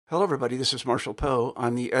Hello, everybody. This is Marshall Poe.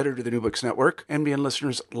 I'm the editor of the New Books Network. NBN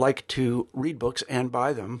listeners like to read books and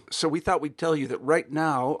buy them. So we thought we'd tell you that right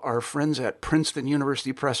now, our friends at Princeton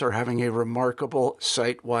University Press are having a remarkable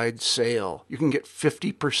site-wide sale. You can get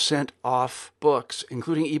 50% off books,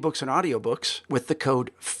 including ebooks and audiobooks, with the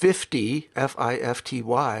code 50,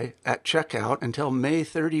 F-I-F-T-Y, at checkout until May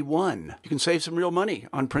 31. You can save some real money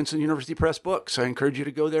on Princeton University Press books. I encourage you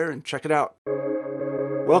to go there and check it out.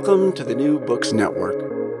 Welcome to the New Books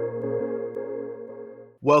Network.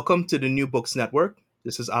 Welcome to the New Books Network.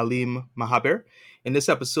 This is Alim Mahaber. In this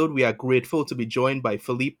episode, we are grateful to be joined by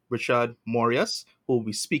Philippe Richard Morias, who will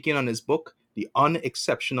be speaking on his book, The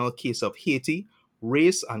Unexceptional Case of Haiti,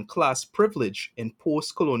 Race and Class Privilege in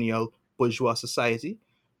Post-Colonial Bourgeois Society,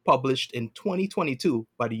 published in 2022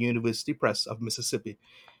 by the University Press of Mississippi.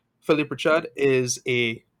 Philippe Richard is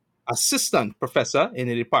an assistant professor in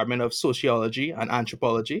the Department of Sociology and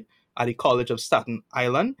Anthropology at the College of Staten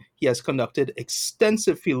Island. He has conducted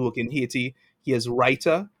extensive fieldwork in Haiti. He is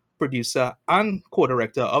writer, producer, and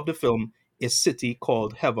co-director of the film A City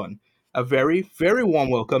Called Heaven. A very, very warm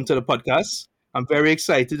welcome to the podcast. I'm very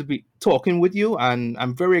excited to be talking with you, and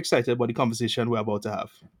I'm very excited about the conversation we're about to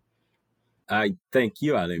have. I thank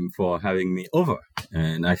you, Alim, for having me over.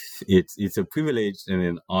 And it's a privilege and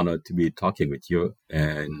an honor to be talking with you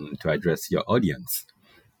and to address your audience.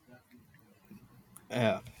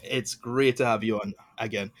 Yeah, it's great to have you on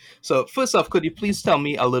again. So first off, could you please tell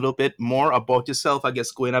me a little bit more about yourself? I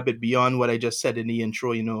guess going a bit beyond what I just said in the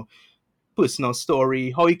intro, personal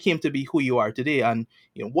story, how you came to be who you are today, and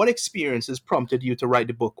what experiences prompted you to write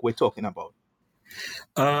the book we're talking about.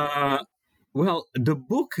 Well, the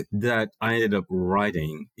book that I ended up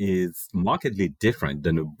writing is markedly different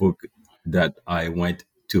than the book that I went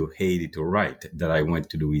to Haiti to write, that I went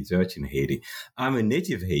to do research in Haiti. I'm a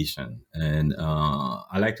native Haitian, and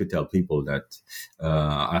I like to tell people that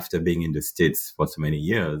after being in the States for so many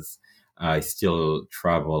years, I still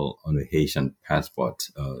travel on a Haitian passport.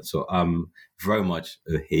 So I'm very much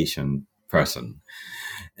a Haitian person.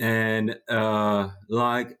 And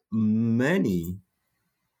like many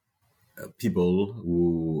people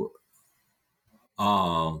who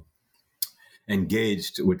are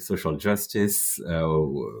engaged with social justice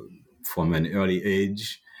from an early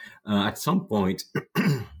age, at some point,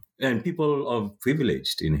 and people are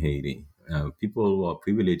privileged in Haiti. People who are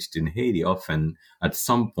privileged in Haiti often, at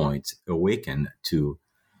some point, awaken to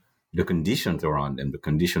the conditions around them, the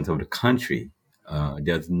conditions of the country.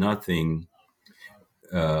 There's nothing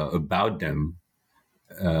about them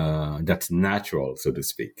that's natural, so to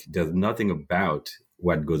speak. There's nothing about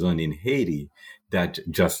what goes on in Haiti that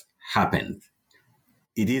just happens.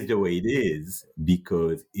 It is the way it is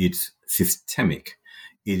because it's systemic.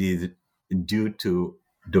 It is due to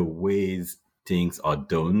the ways things are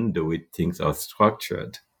done, the way things are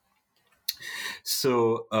structured.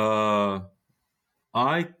 So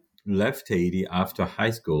I left Haiti after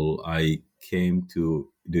high school. I came to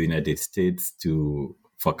the United States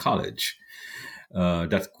for college.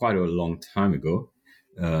 That's quite a long time ago,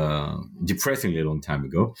 depressingly long time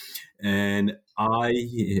ago. And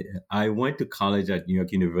I went to college at New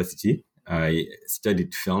York University. I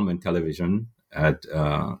studied film and television at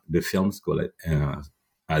the film school,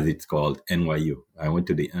 as it's called, NYU. I went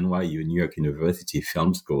to the NYU, New York University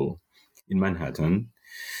Film School in Manhattan.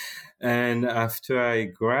 And after I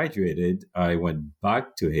graduated, I went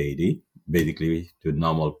back to Haiti, basically the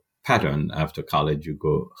normal pattern. After college, you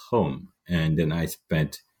go home. And then I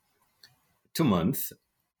spent 2 months,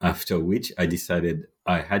 after which I decided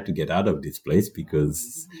I had to get out of this place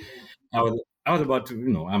because I was about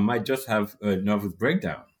to, I might just have a nervous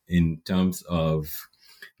breakdown in terms of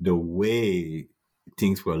the way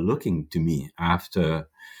things were looking to me after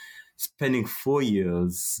spending 4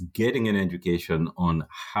 years getting an education on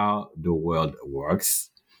how the world works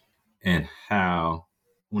and how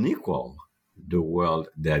unequal the world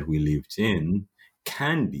that we lived in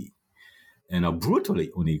can be, and how brutally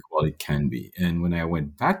unequal it can be. And when I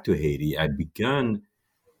went back to Haiti, I began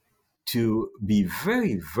to be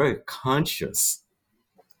very, very conscious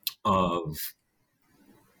of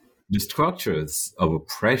the structures of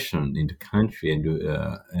oppression in the country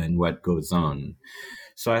and what goes on.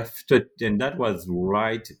 So and that was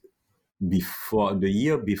right before, the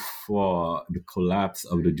year before the collapse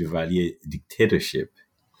of the Duvalier dictatorship.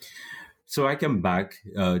 So I came back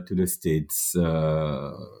to the States,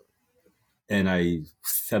 and I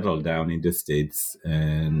settled down in the States,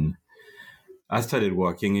 and I started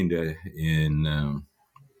working at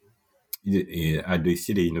the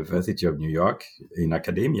City University of New York in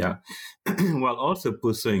academia, while also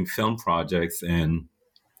pursuing film projects and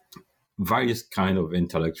various kind of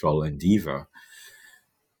intellectual endeavor.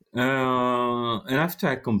 And after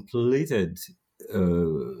I completed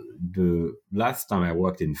the last time I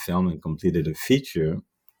worked in film and completed a feature,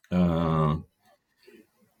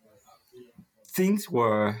 things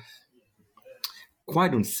were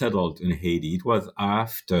quite unsettled in Haiti. It was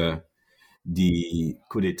after the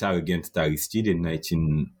coup d'etat against Aristide in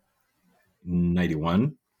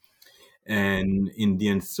 1991. And in the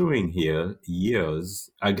ensuing years,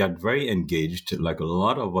 I got very engaged, like a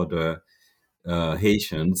lot of other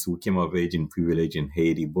Haitians who came of age in privilege in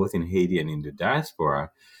Haiti, both in Haiti and in the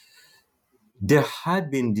diaspora. There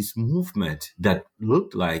had been this movement that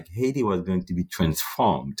looked like Haiti was going to be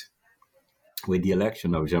transformed with the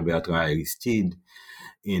election of Jean-Bertrand Aristide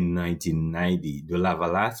in 1990. The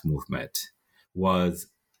Lavalas movement was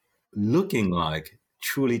looking like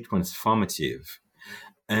truly transformative.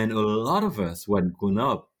 And a lot of us who had grown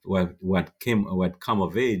up, who had come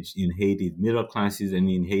of age in Haiti's middle classes and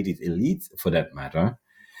in Haiti's elites, for that matter,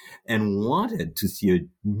 and wanted to see a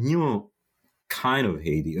new kind of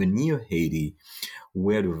Haiti, a new Haiti,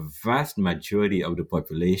 where the vast majority of the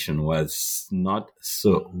population was not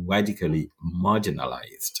so radically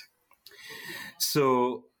marginalized.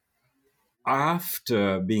 So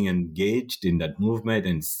after being engaged in that movement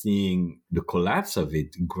and seeing the collapse of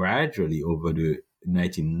it gradually over the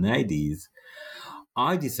 1990s,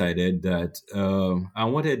 I decided that I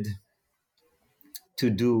wanted to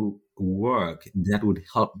do work that would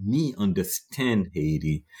help me understand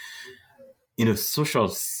Haiti in a social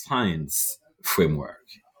science framework,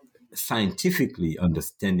 scientifically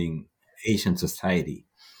understanding Haitian society,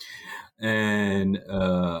 and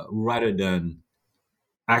rather than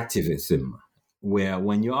activism, where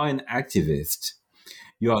when you are an activist,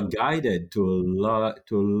 you are guided to a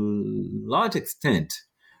large extent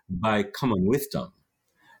by common wisdom.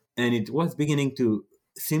 And it was beginning to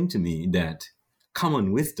seem to me that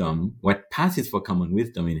common wisdom, what passes for common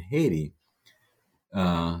wisdom in Haiti,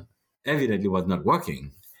 evidently was not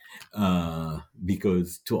working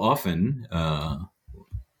because too often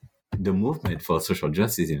the movement for social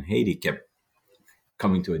justice in Haiti kept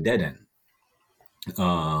coming to a dead end.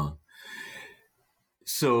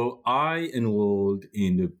 So I enrolled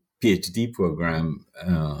in the PhD program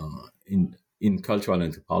in cultural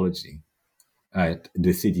anthropology at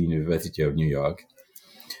the City University of New York.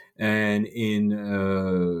 And in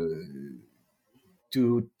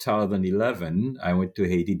 2011, I went to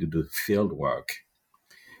Haiti to do field work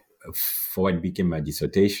for what became my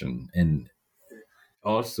dissertation, and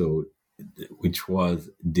also, which was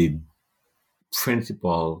the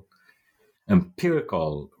principal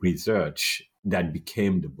empirical research that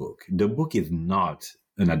became the book. The book is not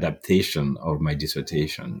an adaptation of my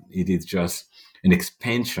dissertation. It is just an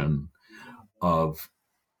expansion of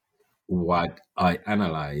what I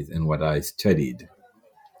analyzed and what I studied.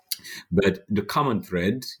 But the common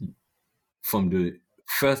thread from the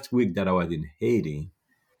first week that I was in Haiti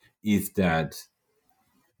is that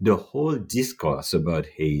the whole discourse about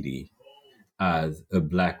Haiti as a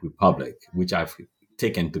Black republic, which I've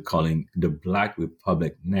taken to calling the Black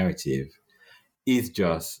Republic narrative, is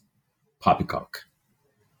just poppycock.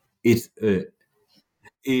 It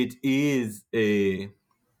is a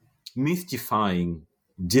mystifying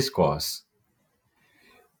discourse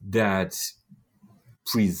that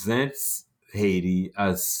presents Haiti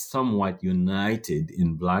as somewhat united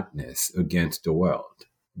in Blackness against the world.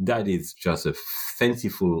 That is just a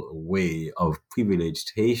fanciful way of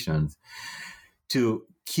privileged Haitians to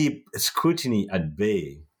keep scrutiny at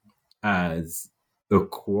bay as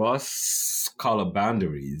across color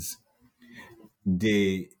boundaries,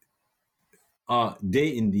 they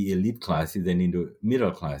in the elite classes and in the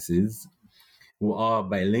middle classes who are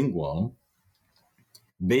bilingual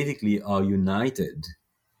basically are united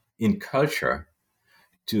in culture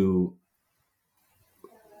to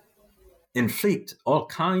inflict all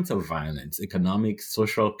kinds of violence, economic,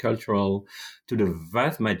 social, cultural, to the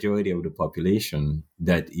vast majority of the population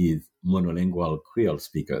that is monolingual Creole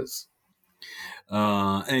speakers.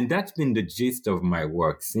 And that's been the gist of my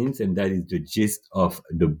work since, and that is the gist of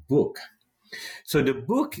the book. So the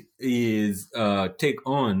book is take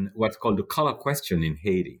on what's called the color question in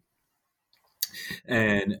Haiti.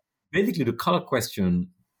 And basically the color question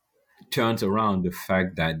turns around the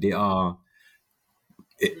fact that they are,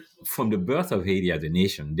 from the birth of Haiti as a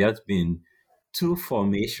nation, there's been two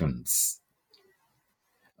formations.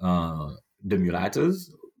 The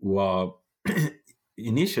mulattoes, who are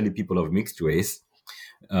initially people of mixed race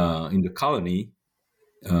in the colony,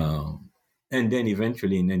 and then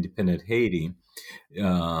eventually in independent Haiti,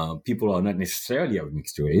 people are not necessarily of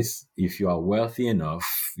mixed race. If you are wealthy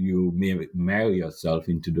enough, you may marry yourself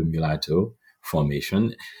into the mulatto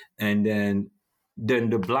formation, and then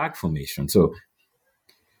than the Black formation. So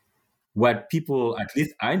what people, at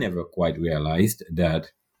least I never quite realized,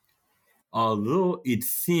 that although it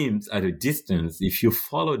seems at a distance, if you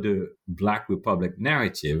follow the Black Republic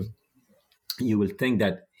narrative, you will think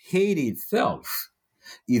that Haiti itself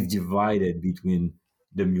is divided between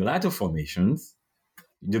the mulatto formations,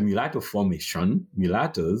 the mulattoes,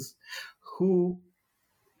 who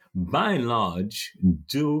by and large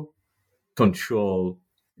do control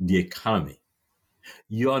the economy.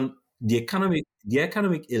 The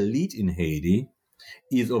economic elite in Haiti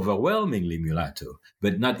is overwhelmingly mulatto,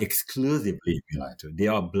 but not exclusively mulatto.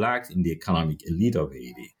 There are blacks in the economic elite of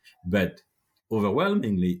Haiti, but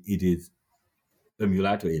overwhelmingly it is a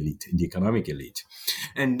mulatto elite, the economic elite.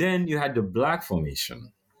 And then you had the Black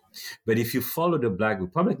formation. But if you follow the Black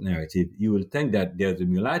Republic narrative, you will think that there's a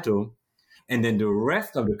mulatto, and then the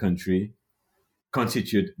rest of the country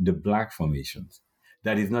constitute the Black formations.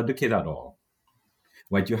 That is not the case at all.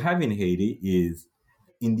 What you have in Haiti is,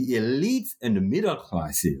 in the elites and the middle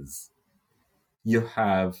classes, you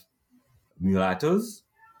have mulattoes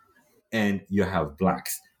and you have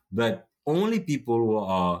blacks. But only people who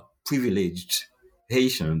are privileged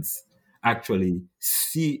Haitians actually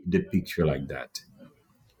see the picture like that.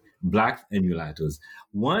 Blacks and mulattoes.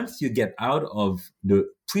 Once you get out of the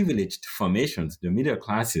privileged formations, the middle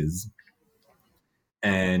classes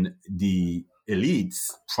and the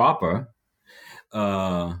elites proper,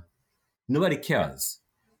 nobody cares.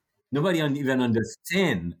 Nobody even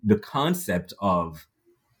understands the concept of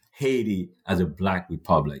Haiti as a Black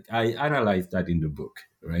republic. I analyzed that in the book,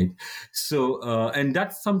 right? So, and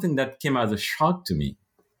that's something that came as a shock to me.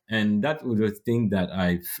 And that was the thing that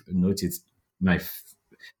I've noticed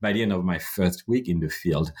by the end of my first week in the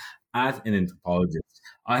field as an anthropologist.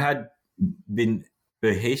 I had been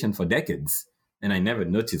a Haitian for decades, and I never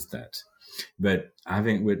noticed that. But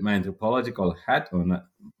having with my anthropological hat on,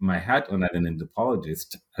 my hat on as an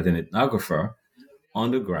anthropologist, as an ethnographer,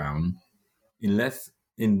 on the ground,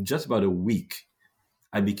 in just about a week,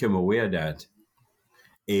 I became aware that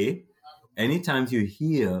anytime you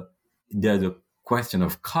hear there's a question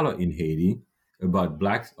of color in Haiti about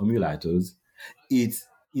blacks or mulattoes, it's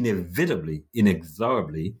inevitably,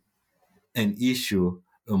 inexorably an issue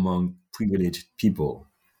among privileged people.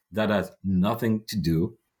 That has nothing to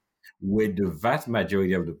do with the vast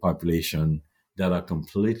majority of the population that are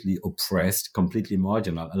completely oppressed, completely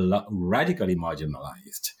radically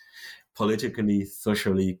marginalized, politically,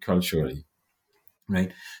 socially, culturally,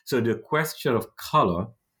 right? So the question of color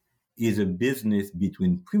is a business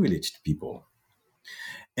between privileged people.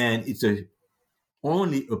 And it's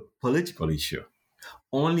only a political issue.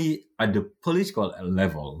 Only at the political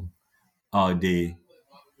level are they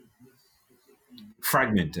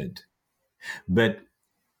fragmented. But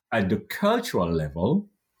at the cultural level,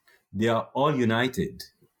 they are all united.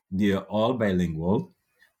 They are all bilingual.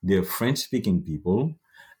 They're French-speaking people.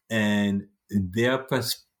 And their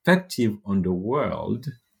perspective on the world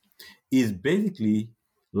is basically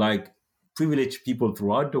like privileged people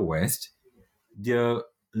throughout the West, their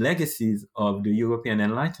legacies of the European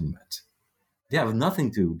Enlightenment. They have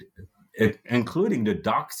nothing to, including the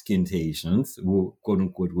dark-skinned Haitians, who quote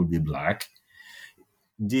unquote would be black.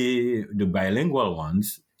 The bilingual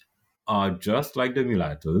ones are just like the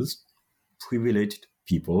mulattoes, privileged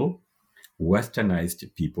people,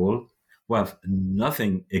 westernized people who have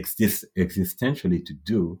nothing existentially to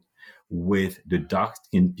do with the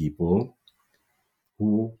dark-skinned people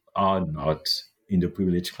who are not in the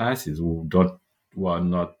privileged classes, who don't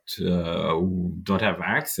have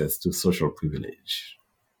access to social privilege.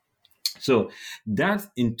 So that's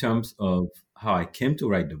in terms of how I came to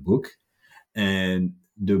write the book and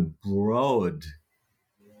the broad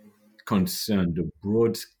concern, the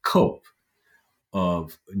broad scope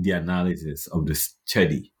of the analysis of the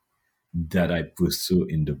study that I pursue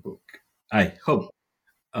in the book. I hope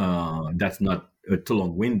that's not a too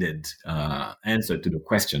long-winded answer to the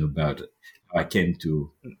question about how I came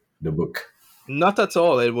to the book. Not at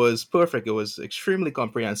all. It was perfect. It was extremely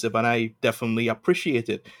comprehensive, and I definitely appreciate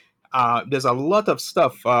it. There's a lot of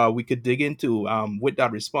stuff we could dig into with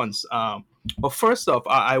that response. But first off,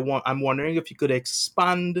 I'm wondering if you could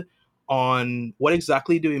expand on what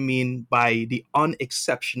exactly do we mean by the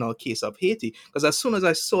unexceptional case of Haiti? Because as soon as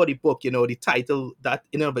I saw the book, the title, that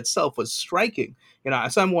in and of itself was striking.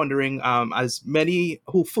 So I'm wondering, as many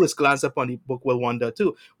who first glance upon the book will wonder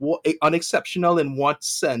too, what unexceptional in what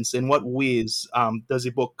sense, in what ways does the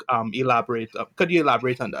book elaborate? Could you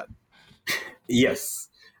elaborate on that? Yes.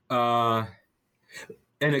 And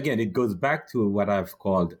again, it goes back to what I've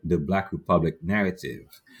called the Black Republic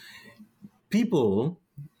narrative. People,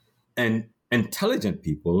 and intelligent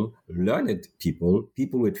people, learned people,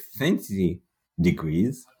 people with fancy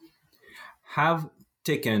degrees, have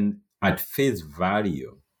taken at face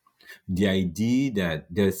value the idea that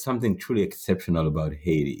there's something truly exceptional about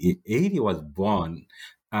Haiti. Haiti was born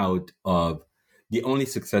out of the only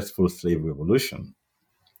successful slave revolution.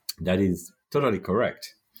 That is totally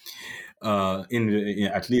correct.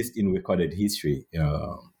 At least in recorded history,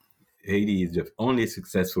 Haiti is the only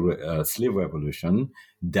successful slave revolution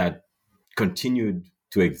that continued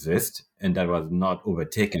to exist and that was not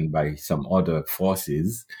overtaken by some other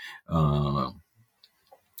forces.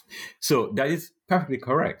 So that is perfectly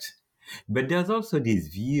correct. But there's also this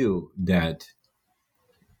view that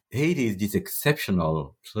Haiti is this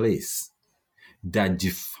exceptional place that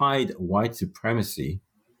defied white supremacy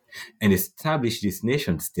and established this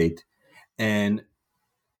nation state. And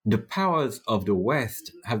the powers of the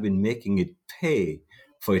West have been making it pay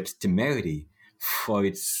for its temerity, for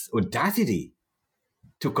its audacity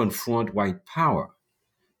to confront white power.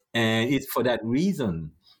 And it's for that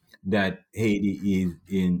reason that Haiti is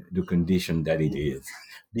in the condition that it is.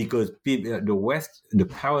 Because the West, the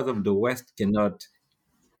powers of the West cannot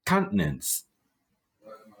countenance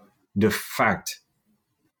the fact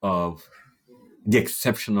of the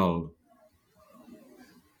exceptional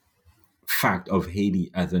fact of Haiti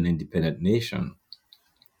as an independent nation.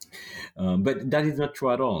 But that is not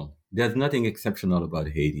true at all. There's nothing exceptional about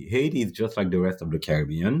Haiti. Haiti is just like the rest of the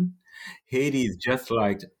Caribbean. Haiti is just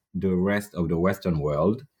like the rest of the Western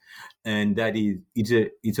world. And that is,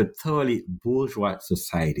 it's a thoroughly bourgeois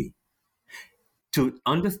society. To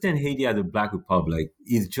understand Haiti as a Black republic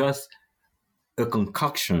is just a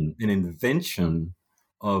concoction, an invention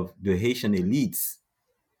of the Haitian elites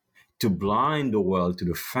to blind the world to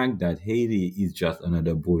the fact that Haiti is just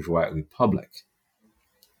another bourgeois republic.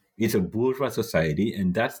 It's a bourgeois society,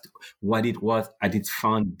 and that's what it was at its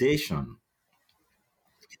foundation.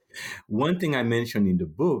 One thing I mentioned in the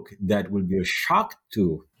book that will be a shock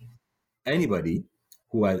to anybody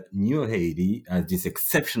who knew Haiti as this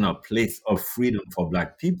exceptional place of freedom for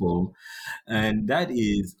Black people, and that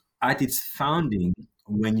is at its founding,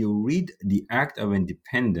 when you read the Act of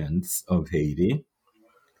Independence of Haiti,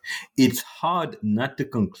 it's hard not to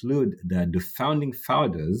conclude that the founding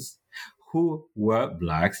fathers, who were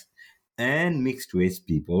Blacks and mixed race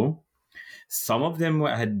people, some of them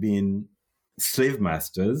had been slave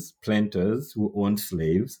masters, planters who owned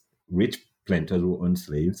slaves, rich planters who owned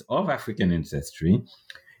slaves of African ancestry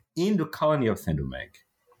in the colony of Saint-Domingue.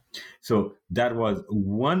 So that was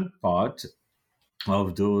one part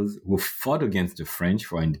of those who fought against the French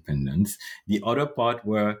for independence. The other part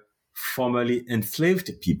were formerly enslaved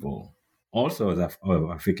people, also of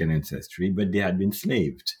African ancestry, but they had been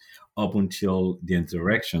enslaved up until the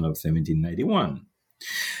insurrection of 1791.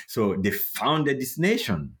 So they founded this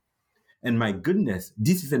nation. And my goodness,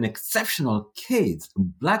 this is an exceptional case.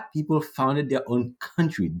 Black people founded their own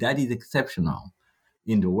country. That is exceptional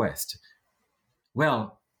in the West.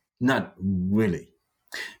 Well, not really.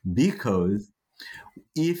 Because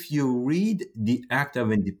if you read the Act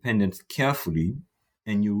of Independence carefully,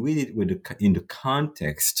 and you read it in the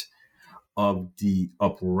context of the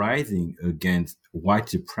uprising against white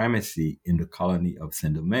supremacy in the colony of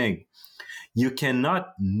Saint-Domingue, you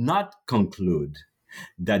cannot not conclude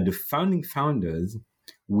that the founding fathers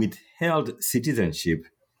withheld citizenship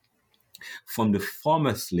from the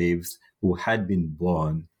former slaves who had been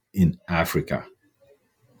born in Africa.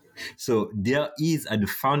 So there is, at the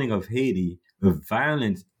founding of Haiti, a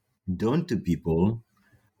violence done to people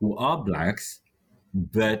who are Blacks,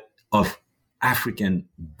 but of African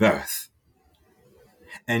birth.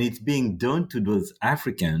 And it's being done to those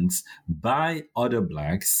Africans by other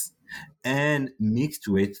Blacks and mixed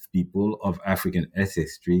race people of African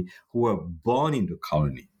ancestry who were born in the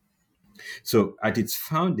colony. So at its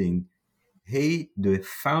founding, the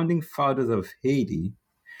founding fathers of Haiti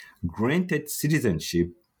granted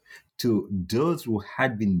citizenship to those who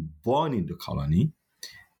had been born in the colony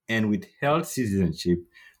and withheld citizenship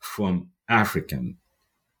from African.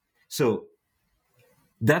 So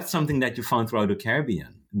that's something that you found throughout the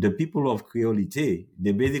Caribbean. The people of Creolite,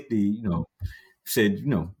 they basically, said,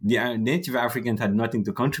 the native Africans had nothing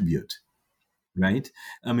to contribute, right?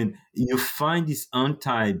 I mean, you find this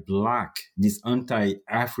anti-Black, this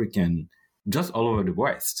anti-African just all over the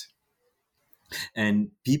West.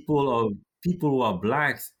 And people who are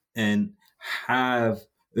Blacks and have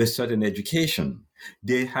a certain education,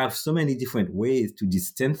 they have so many different ways to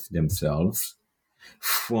distance themselves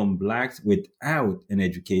from Blacks without an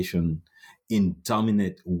education in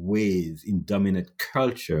dominant ways, in dominant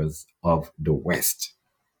cultures of the West.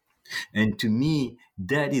 And to me,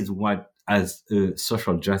 that is what as a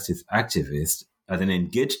social justice activist, as an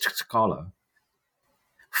engaged scholar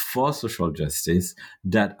for social justice,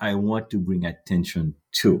 that I want to bring attention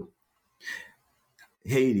to.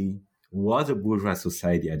 Haiti was a bourgeois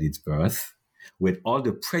society at its birth, with all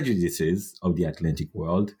the prejudices of the Atlantic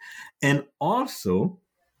world, and also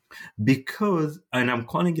because, and I'm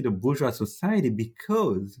calling it a bourgeois society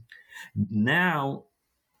because now,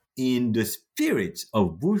 in the spirit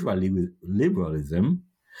of bourgeois liberalism,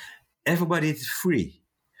 everybody is free.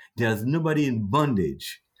 There's nobody in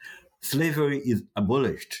bondage. Slavery is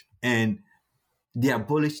abolished, and they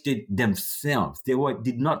abolished it themselves. They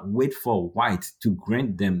did not wait for whites to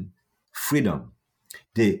grant them freedom.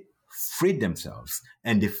 They freed themselves,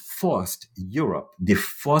 and they forced Europe, they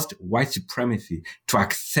forced white supremacy to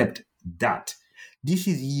accept that. This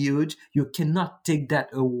is huge. You cannot take that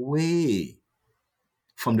away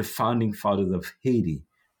from the founding fathers of Haiti,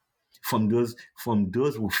 from those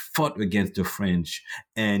who fought against the French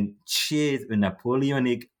and chased a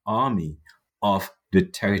Napoleonic army off the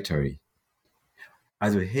territory.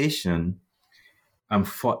 As a Haitian, I'm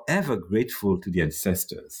forever grateful to the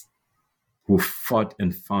ancestors who fought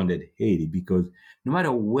and founded Haiti, because no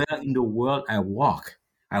matter where in the world I walked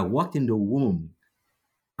in the womb,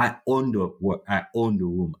 I own the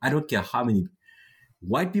womb. I don't care how many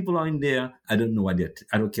white people are in there. I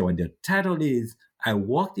don't care what their title is. I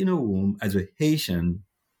walked in a womb as a Haitian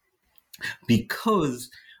because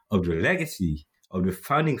of the legacy of the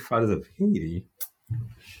founding fathers of Haiti.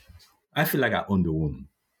 I feel like I own the womb.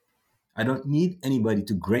 I don't need anybody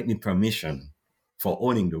to grant me permission for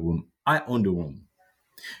owning the womb. I own the womb.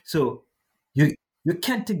 So you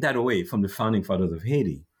can't take that away from the founding fathers of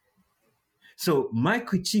Haiti. So my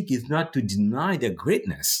critique is not to deny their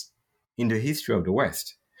greatness in the history of the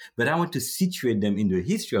West, but I want to situate them in the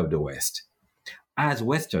history of the West as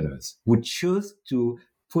Westerners who chose to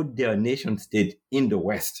put their nation state in the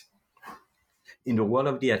West, in the world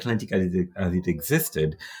of the Atlantic as it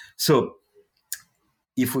existed. So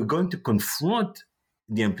if we're going to confront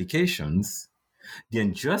the implications, the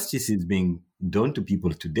injustices being done to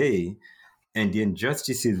people today, and the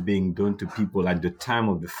injustices being done to people at the time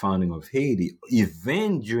of the founding of Haiti,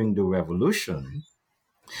 even during the revolution,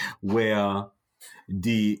 where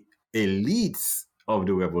the elites of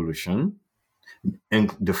the revolution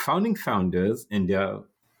and the founding founders and their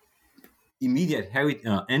immediate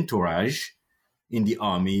entourage in the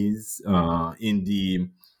armies, in the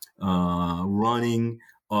running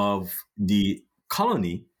of the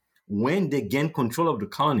colony, when they gained control of the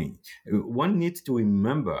colony, one needs to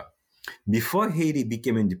remember, before Haiti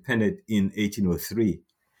became independent in 1803,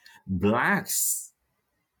 Blacks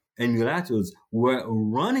and mulattoes were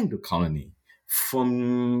running the colony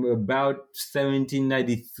from about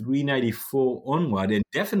 1793-94 onward, and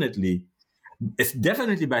definitely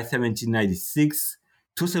by 1796,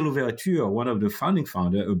 Toussaint Louverture, one of the founding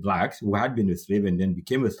founders, a Black who had been a slave and then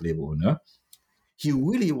became a slave owner, he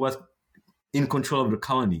really was in control of the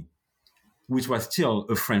colony, which was still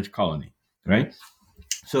a French colony, right?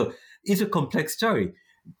 So it's a complex story.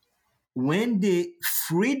 When they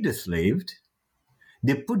freed the slave,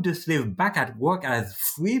 they put the slave back at work as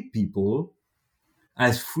free people,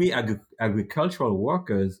 as free agricultural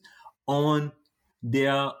workers on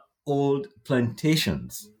their old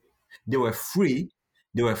plantations. They were free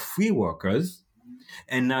workers,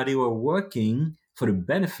 and now they were working for the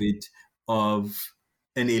benefit of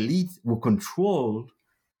an elite who controlled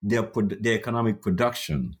their economic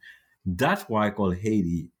production. That's why I call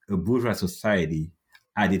Haiti a bourgeois society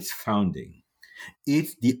at its founding.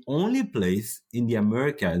 It's the only place in the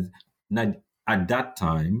Americas, not at that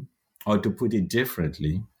time, or to put it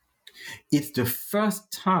differently, it's the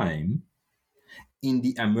first time in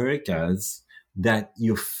the Americas that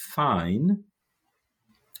you find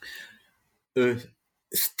a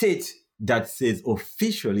state that says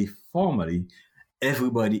officially, formally,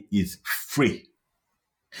 everybody is free.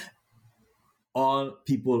 All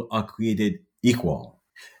people are created equal.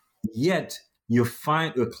 Yet you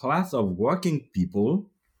find a class of working people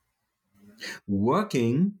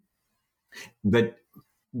working, but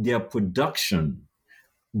their production,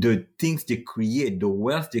 the things they create, the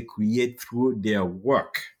wealth they create through their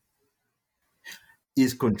work,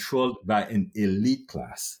 is controlled by an elite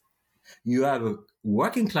class. You have a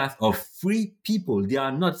working class of free people. They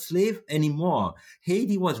are not slaves anymore.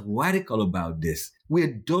 Haiti was radical about this.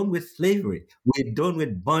 We're done with slavery. We're done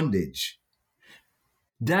with bondage.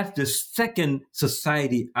 That's the second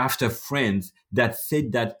society after France that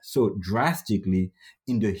said that so drastically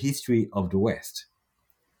in the history of the West.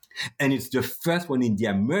 And it's the first one in the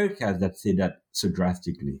Americas that said that so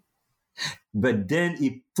drastically. But then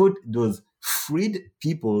it put those freed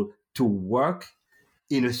people to work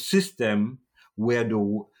in a system where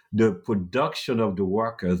the production of the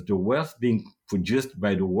workers, the wealth being produced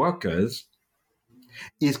by the workers,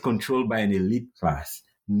 is controlled by an elite class,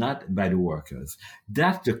 not by the workers.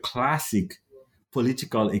 That's the classic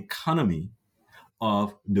political economy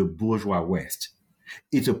of the bourgeois West.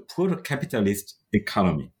 It's a proto-capitalist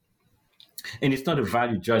economy. And it's not a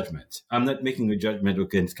value judgment. I'm not making a judgment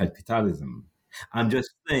against capitalism. I'm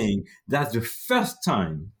just saying that's the first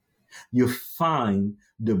time you find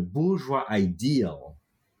the bourgeois ideal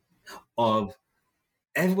of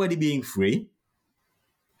everybody being free,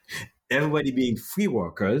 everybody being free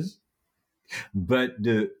workers, but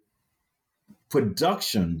the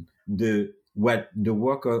production, what the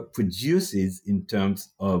worker produces in terms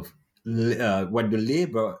of what the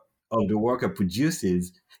labor of the worker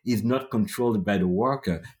produces is not controlled by the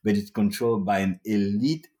worker, but it's controlled by an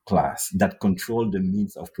elite class that control the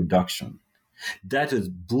means of production. That is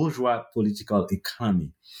bourgeois political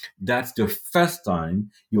economy. That's the first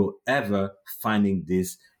time you're ever finding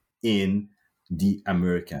this in the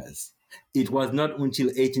Americas. It was not until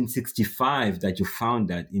 1865 that you found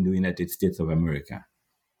that in the United States of America.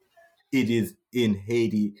 It is in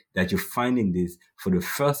Haiti that you're finding this for the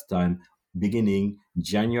first time beginning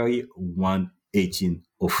January 1,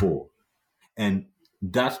 1804. And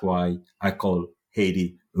that's why I call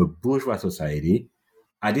Haiti a bourgeois society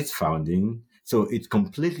at its founding. So it's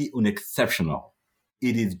completely unexceptional.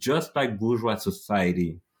 It is just like bourgeois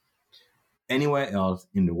society anywhere else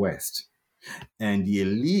in the West. And the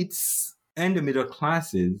elites and the middle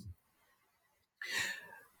classes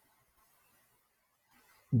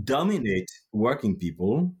dominate working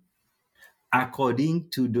people according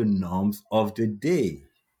to the norms of the day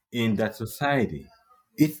in that society.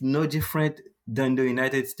 It's no different than the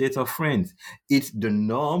United States of France. It's the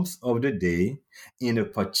norms of the day in a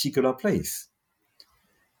particular place.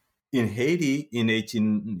 In Haiti,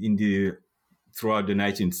 throughout the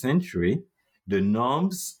 19th century, the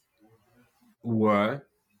norms were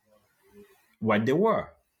what they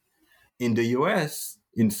were. In the US,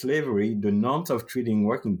 in slavery, the norms of treating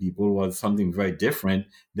working people was something very different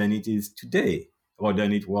than it is today, or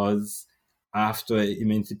than it was after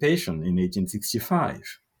emancipation in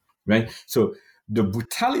 1865, right? So the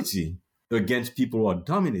brutality against people who are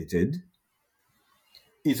dominated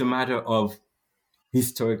is a matter of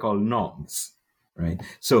historical norms, right?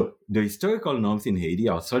 So the historical norms in Haiti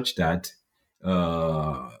are such that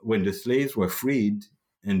when the slaves were freed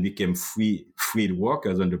and became freed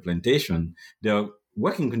workers on the plantation, their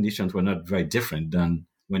working conditions were not very different than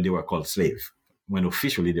when they were called slaves, when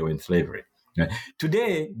officially they were in slavery. Right?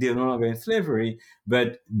 Today, they're no longer in slavery,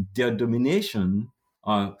 but their domination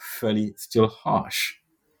are fairly still harsh,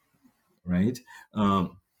 right?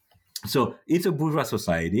 So it's a bourgeois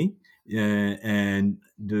society, and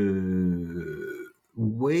the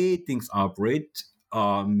way things operate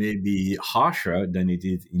are maybe harsher than it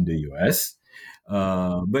is in the US,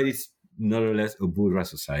 but it's nonetheless a bourgeois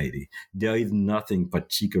society. There is nothing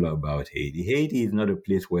particular about Haiti. Haiti is not a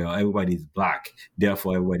place where everybody is black,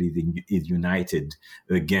 therefore everybody is united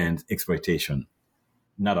against exploitation.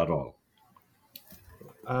 Not at all.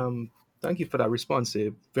 Thank you for that response.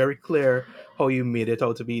 Very clear how you made it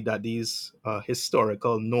out to be that these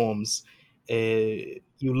historical norms, you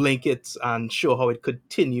link it and show how it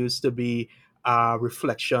continues to be a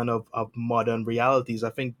reflection of modern realities.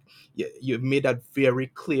 I think you made that very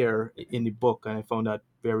clear in the book, and I found that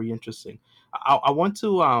very interesting. I want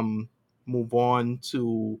to move on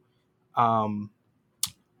to um,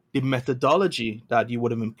 the methodology that you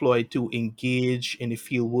would have employed to engage in the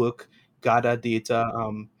field work, gather data,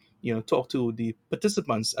 talk to the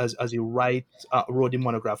participants as you wrote the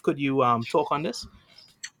monograph. Could you talk on this?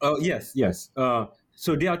 Oh, yes, yes.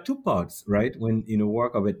 So there are two parts, right? When in a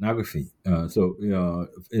work of ethnography. For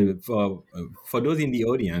those in the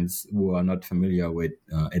audience who are not familiar with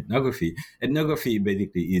ethnography, ethnography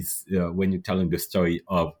basically is when you're telling the story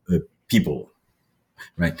of people,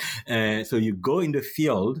 right? So you go in the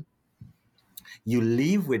field, you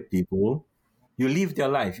live with people, you live their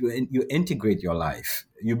life, you integrate your life,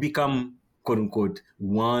 you become quote unquote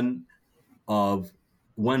one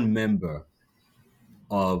member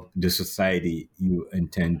of the society you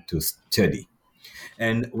intend to study.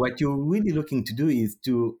 And what you're really looking to do is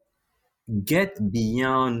to get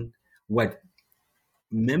beyond what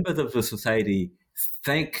members of the society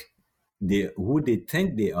who they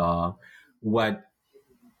think they are, what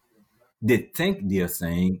they think they're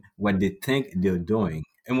saying, what they think they're doing.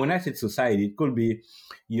 And when I say society, it could be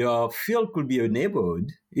your field, could be a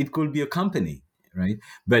neighborhood, it could be a company, right?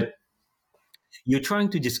 But you're trying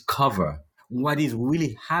to discover what is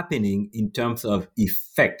really happening in terms of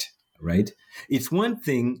effect right? It's one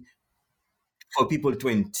thing for people to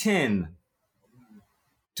intend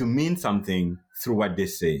to mean something through what they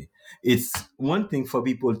say. It's one thing for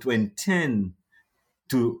people to intend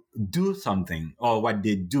to do something, or what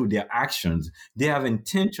they do, their actions. They have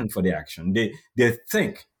intention for their action. They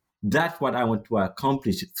think that's what I want to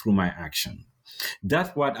accomplish through my action.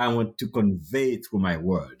 That's what I want to convey through my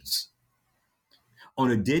words.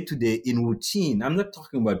 On a day-to-day, in routine, I'm not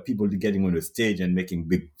talking about people getting on the stage and making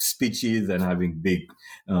big speeches and having big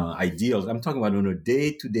ideals. I'm talking about on a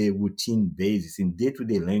day-to-day routine basis, in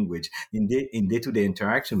day-to-day language, in day-to-day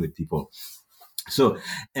interaction with people. So,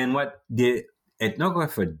 and what the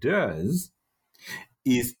ethnographer does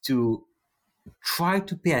is to try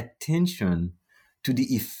to pay attention to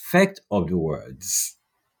the effect of the words,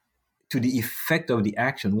 to the effect of the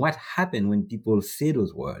action. What happened when people say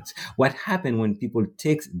those words? What happened when people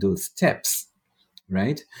take those steps?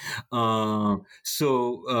 Right? For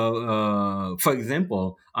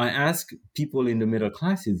example, I ask people in the middle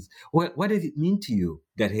classes, what does it mean to you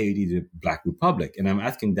that Haiti is a Black republic? And I'm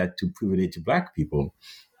asking that to privileged Black people.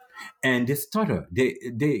 And they stutter.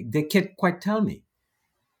 They can't quite tell me.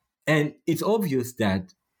 And it's obvious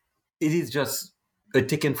that it is just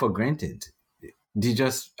taken for granted. They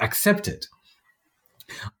just accept it.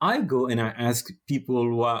 I go and I ask people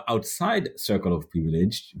who are outside circle of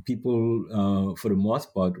privilege, people for the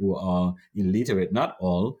most part who are illiterate, not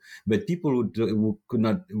all, but people who could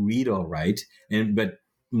not read or write, but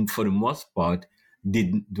for the most part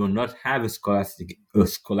do not have a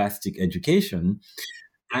scholastic education.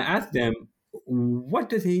 I ask them, what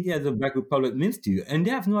does Haiti as a Black republic means to you? And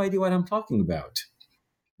they have no idea what I'm talking about,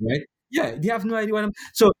 right? Yeah, they have no idea what I'm.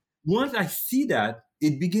 So once I see that,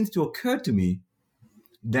 it begins to occur to me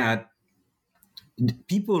that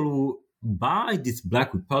people who buy this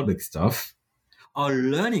Black republic stuff are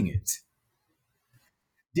learning it.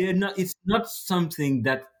 They're not. It's not something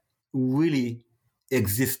that really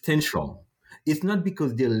existential. It's not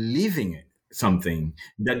because they're living it, something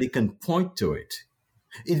that they can point to it.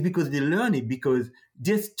 It's because they learn it because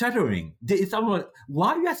they're stuttering. It's almost, why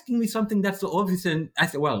are you asking me something that's so obvious? And I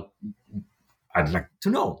said, well, I'd like to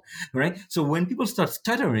know, right? So when people start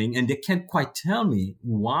stuttering and they can't quite tell me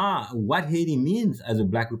what Haiti means as a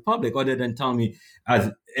Black republic, other than tell me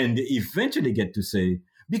and they eventually get to say,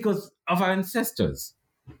 because of our ancestors,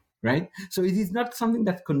 right? So it is not something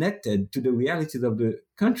that's connected to the realities of the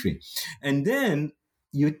country. And then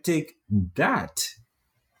you take that,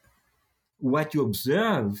 what you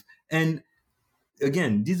observe, and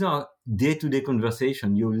again, these are day-to-day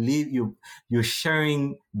conversation. You're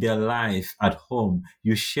sharing their life at home.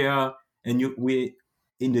 You share, and we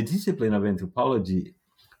in the discipline of anthropology,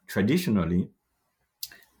 traditionally,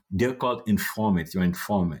 they're called informants. You're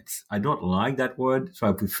informants. I don't like that word, so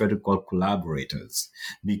I prefer to call collaborators,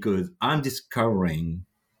 because I'm discovering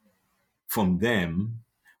from them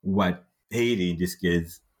what Haiti, in this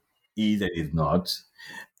case, is and is not.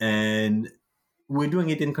 And we're doing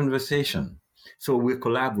it in conversation. So we're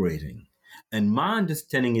collaborating. And my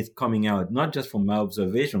understanding is coming out not just from my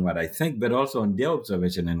observation, what I think, but also on their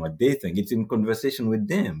observation and what they think. It's in conversation with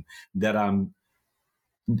them that I'm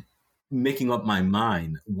making up my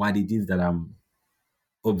mind what it is that I'm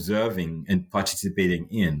observing and participating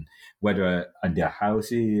in, whether at their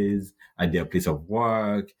houses, at their place of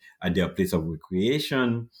work, at their place of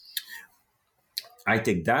recreation. I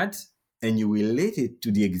take that and you relate it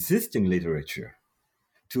to the existing literature,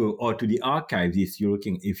 or to the archives if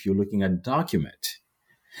you're looking at document.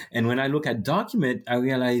 And when I look at document, I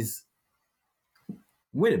realize,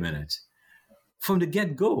 wait a minute, from the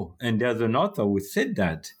get-go, and there's an author who said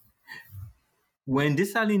that when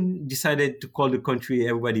Dessalines decided to call the country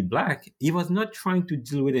Everybody Black, he was not trying to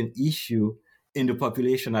deal with an issue in the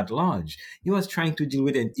population at large. He was trying to deal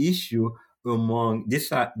with an issue among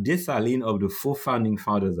Dessalines. Of the four founding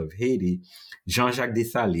fathers of Haiti, Jean-Jacques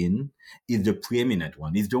Dessalines is the preeminent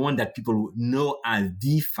one. He's the one that people know as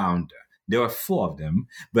the founder. There are four of them,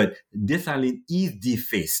 but Dessalines is the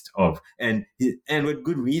face of, and with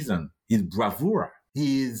good reason, his bravura,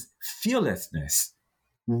 his fearlessness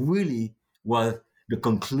really was the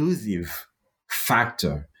conclusive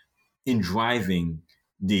factor in driving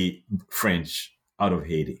the French out of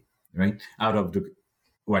Haiti, right? Out of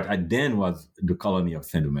what then was the colony of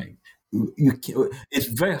Saint-Domingue. It's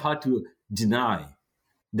very hard to deny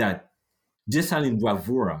that Dessalines'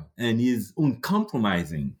 bravura and his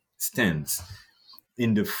uncompromising stance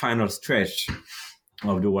in the final stretch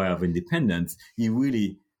of the War of Independence, he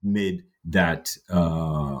really made that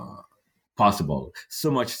possible.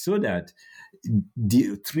 So much so that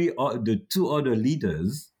the two other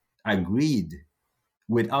leaders agreed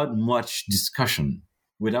without much discussion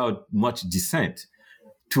without much dissent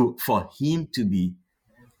for him to be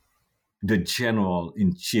the general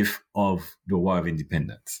in chief of the War of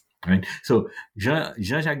Independence. Right? So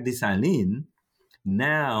Jean-Jacques Dessalines,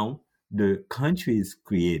 now the country is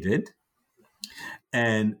created,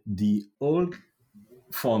 and the old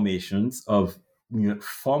formations of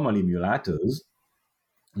formerly mulattoes,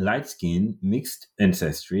 light skin, mixed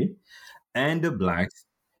ancestry, and the blacks,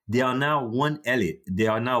 they are now one elite. They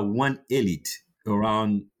are now one elite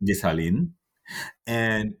around Dessalines,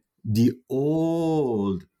 and the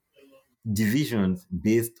old divisions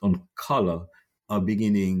based on color are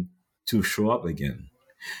beginning to show up again.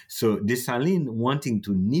 So Dessalines wanting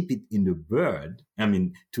to nip it in the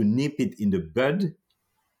bud,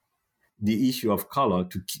 the issue of color,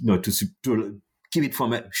 to keep it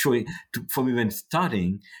from showing, from even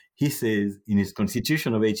starting. He says in his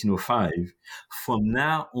Constitution of 1805, from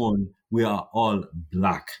now on, we are all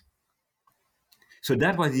black. So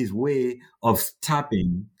that was his way of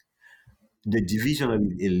stopping the division of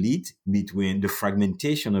his elite, between the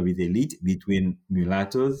fragmentation of his elite between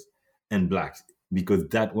mulattoes and blacks, because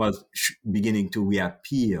that was beginning to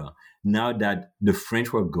reappear. Now that the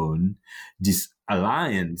French were gone, this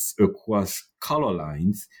alliance across color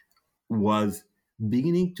lines was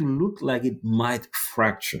beginning to look like it might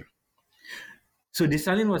fracture. So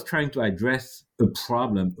Dessalines was trying to address a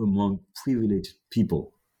problem among privileged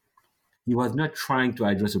people. He was not trying to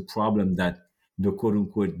address a problem that the quote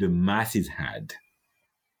unquote the masses had.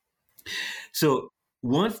 So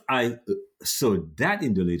once I saw that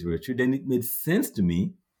in the literature, then it made sense to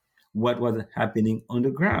me what was happening on the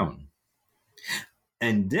ground.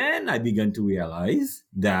 And then I began to realize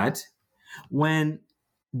that when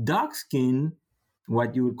dark skin,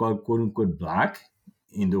 what you would call quote unquote black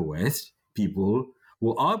in the West, people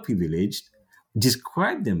who are privileged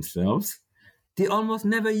describe themselves, they almost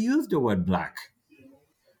never use the word black.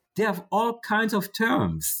 They have all kinds of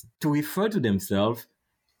terms to refer to themselves,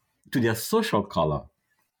 to their social color.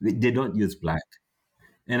 They don't use black.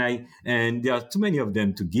 And there are too many of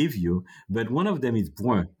them to give you, but one of them is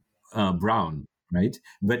brown, right?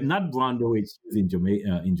 But not brown the way it's used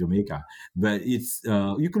in Jamaica. But it's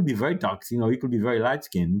you could be very dark, you could be very light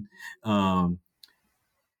skinned. Brun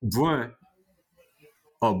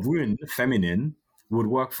or brune, feminine, would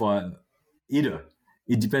work for either.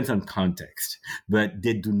 It depends on context. But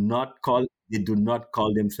they do not call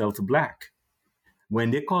themselves black.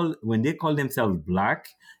 When they call themselves black,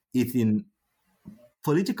 it's in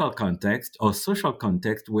political context or social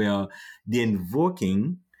context where they're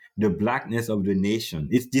invoking the blackness of the nation.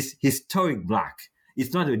 It's this historic black.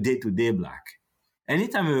 It's not a day-to-day black.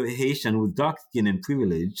 Anytime a Haitian with dark skin and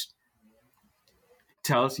privilege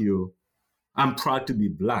tells you, I'm proud to be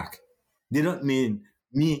black, they don't mean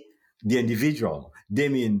me, the individual. They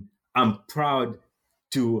mean I'm proud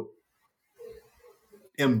to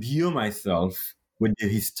imbue myself with the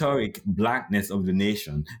historic blackness of the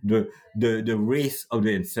nation, the race of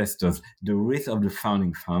the ancestors, the race of the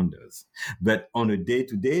founding founders. But on a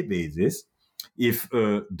day-to-day basis, if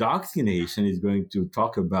a dark-skinned Haitian is going to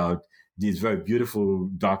talk about these very beautiful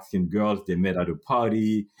dark-skinned girls they met at a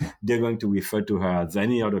party, they're going to refer to her as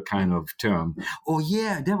any other kind of term. Oh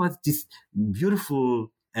yeah, there was this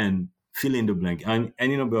beautiful, and fill in the blank, and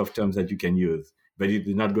any number of terms that you can use. But it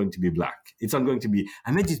is not going to be black. It's not going to be,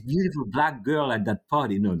 I met this beautiful black girl at that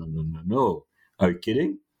party. No. Are you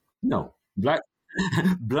kidding? No. Black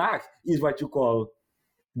is what you call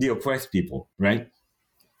the oppressed people, right?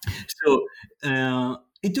 So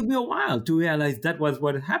it took me a while to realize that was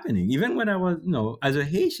what was happening. Even when I was, as a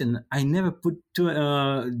Haitian, I never put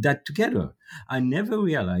that together. I never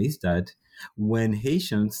realized that when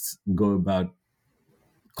Haitians go about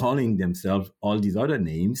calling themselves all these other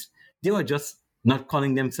names, they were just not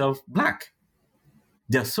calling themselves black.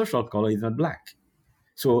 Their social color is not black.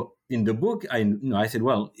 So in the book, I said,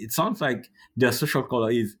 well, it sounds like their social color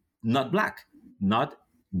is not black, not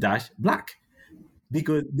dash black,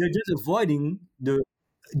 because they're just avoiding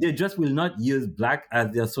they just will not use black as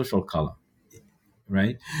their social color,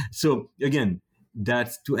 right? So again,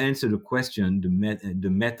 that's to answer the question, the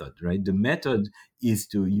method, right? The method is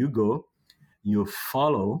you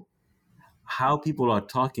follow how people are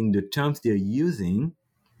talking, the terms they're using,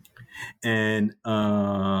 and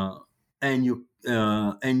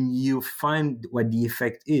you find what the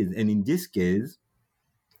effect is. And in this case,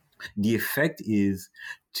 the effect is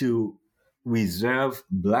to reserve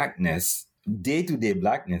blackness, day-to-day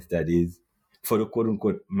blackness, that is, for the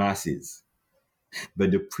quote-unquote masses.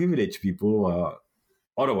 But the privileged people who are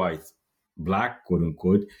otherwise black,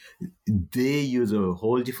 quote-unquote, they use a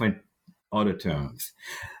whole different other terms.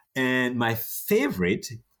 And my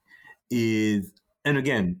favorite is and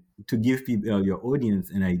again, to give people, your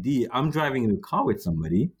audience, an idea, I'm driving in a car with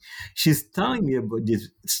somebody. She's telling me about this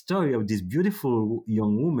story of this beautiful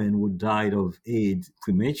young woman who died of AIDS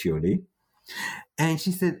prematurely. And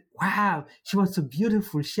she said, wow, she was so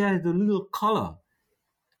beautiful. She had a little color.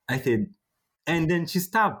 I said, and then she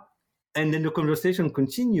stopped. And then the conversation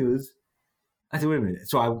continues. I said, wait a minute.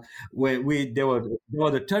 So there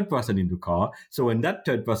was a third person in the car. So when that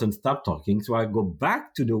third person stopped talking, so I go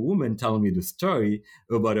back to the woman telling me the story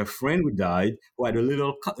about a friend who died who had a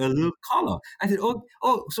little color. I said, oh,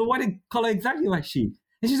 so what color exactly was she?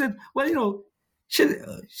 And she said, well, she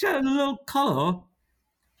had a little color.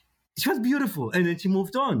 She was beautiful. And then she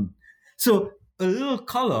moved on. So a little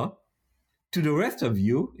color to the rest of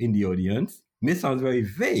you in the audience may sound very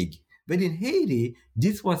vague. But in Haiti,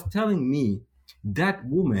 this was telling me that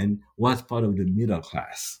woman was part of the middle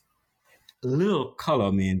class. A little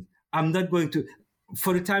color means I'm not going to,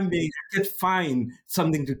 for the time being, I can't find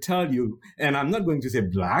something to tell you, and I'm not going to say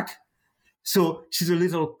black. So she's a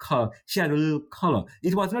little color. She had a little color.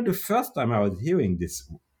 It was not the first time I was hearing this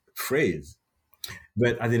phrase,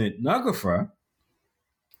 but as an ethnographer,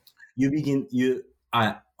 you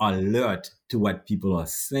are alert to what people are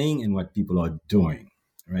saying and what people are doing,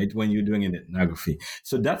 right? When you're doing an ethnography.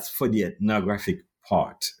 So that's for the ethnographic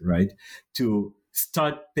part, right? To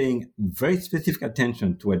start paying very specific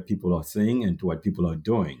attention to what people are saying and to what people are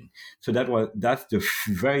doing. So that's the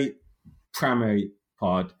very primary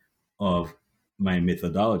part of my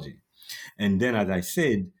methodology. And then, as I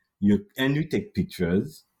said, you take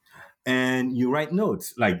pictures and you write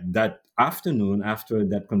notes. Like that afternoon after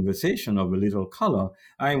that conversation of a little color,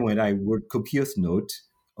 I wrote copious notes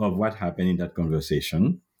of what happened in that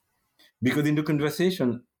conversation. Because in the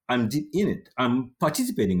conversation, I'm deep in it. I'm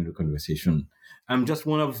participating in the conversation. I'm just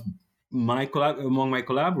one of among my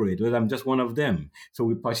collaborators. I'm just one of them. So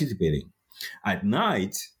we're participating. At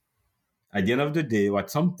night, at the end of the day, or at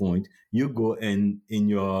some point, you go and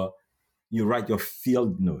you write your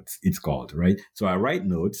field notes, it's called, right? So I write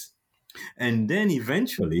notes. And then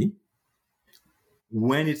eventually,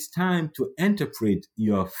 when it's time to interpret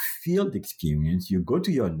your field experience, you go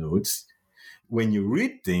to your notes. When you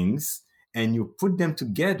read things and you put them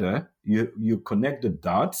together, you connect the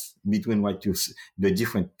dots between the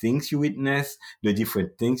different things you witnessed, the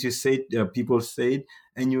different things you said, people said,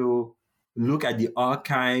 and you look at the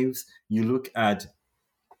archives, you look at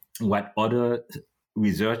what other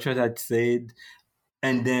researchers had said,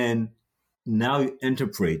 and then now you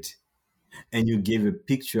interpret and you give a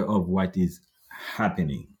picture of what is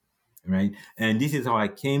happening, right? And this is how I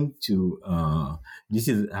came to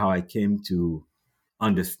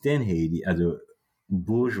understand Haiti as a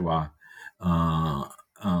bourgeois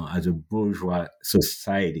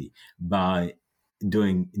society by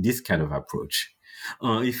doing this kind of approach.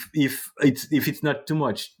 If it's not too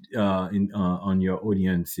much on your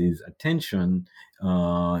audience's attention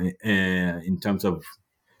in terms of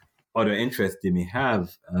other interests they may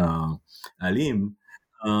have, Alim,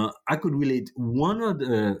 I could relate one of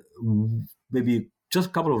the maybe just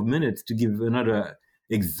a couple of minutes to give another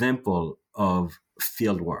example of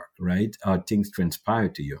field work, right? How things transpire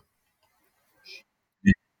to you.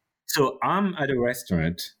 So I'm at a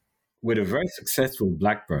restaurant with a very successful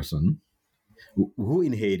Black person who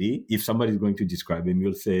in Haiti, if somebody's going to describe him,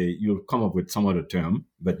 you'll come up with some other term,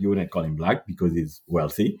 but you wouldn't call him Black because he's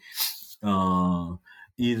wealthy.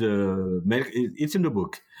 It's in the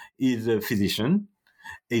book. He's a physician,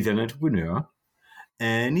 he's an entrepreneur,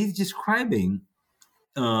 and he's describing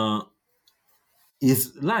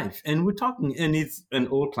his life. And we're talking, and it's an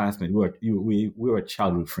old classmate. We were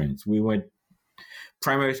childhood friends. We went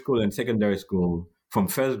primary school and secondary school from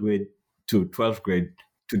first grade to 12th grade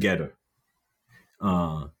together.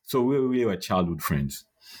 So we were childhood friends.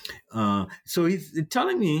 So he's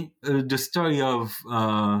telling me the story of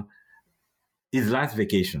his last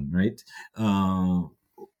vacation, right?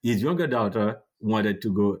 His younger daughter wanted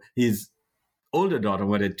to go, his older daughter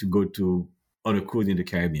wanted to go on a cruise in the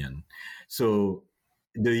Caribbean. So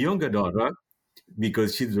the younger daughter,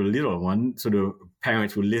 because she's the little one, so the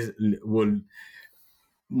parents will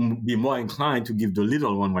be more inclined to give the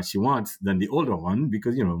little one what she wants than the older one,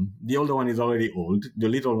 because the older one is already old. The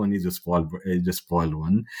little one is the spoiled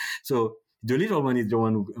one. So the little one is the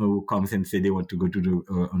one who comes and say they want to go to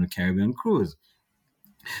on a Caribbean cruise.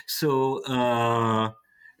 So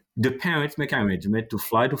the parents make an arrangement to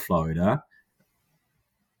fly to Florida,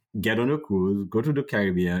 get on a cruise, go to the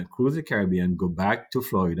Caribbean, cruise the Caribbean, go back to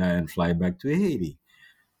Florida, and fly back to Haiti.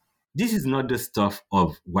 This is not the stuff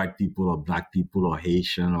of white people or Black people or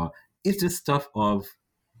Haitian, it's the stuff of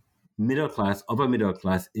middle class, upper middle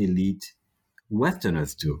class, elite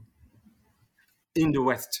Westerners too. in the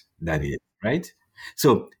West, that is, right?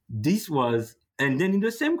 So this was, and then in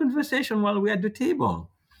the same conversation while we're at the table,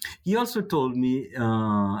 he also told me,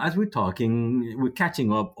 as we're talking, we're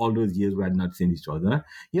catching up all those years we had not seen each other.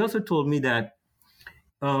 He also told me that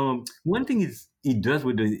one thing he does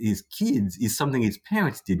with his kids is something his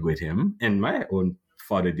parents did with him, and my own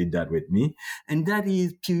father did that with me, and that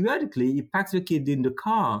is periodically he packs the kids in the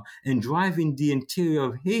car and drive in the interior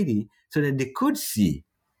of Haiti so that they could see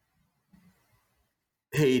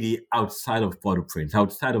Haiti outside of Port-au-Prince,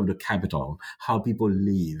 outside of the capital, how people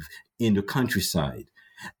live in the countryside.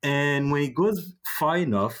 And when he goes far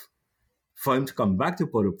enough for him to come back to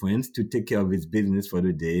Port-au-Prince to take care of his business for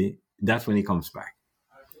the day, that's when he comes back.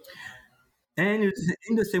 And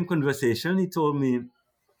in the same conversation, he told me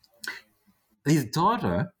his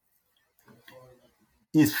daughter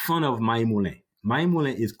is fond of maï moulin. Maï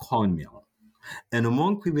moulin is cornmeal. And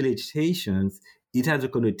among privileged Haitians, it has a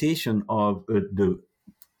connotation of the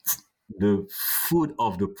food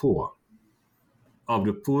of the poor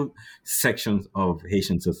sections of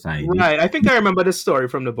Haitian society. Right. I think I remember the story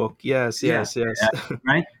from the book. Yes.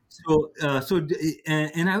 Right.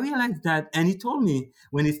 And I realized that, and he told me,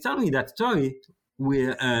 when he's telling me that story,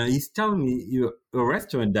 where he's telling me a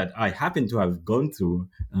restaurant that I happen to have gone to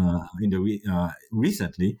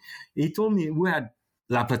recently. He told me we're at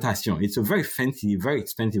La Plantation. It's a very fancy, very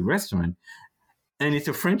expensive restaurant, and it's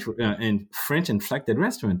a French inflected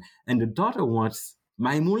restaurant. And the daughter wants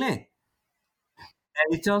maï moulin,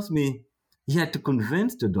 and he tells me he had to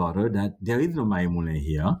convince the daughter that there is no maï moulin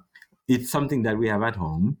here. It's something that we have at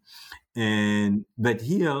home, but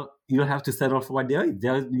here you don't have to settle for what there is.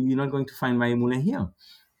 You're not going to find maï moulin here.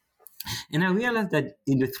 And I realized that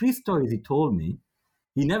in the 3 stories he told me,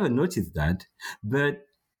 he never noticed that. But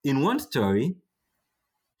in one story,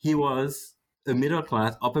 he was a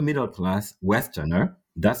upper middle class Westerner.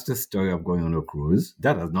 That's the story of going on a cruise.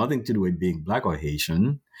 That has nothing to do with being Black or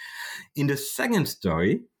Haitian. In the second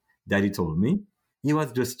story that he told me, it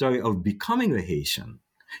was the story of becoming a Haitian,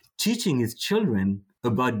 teaching his children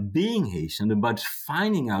about being Haitian, about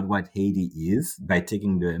finding out what Haiti is by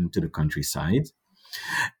taking them to the countryside.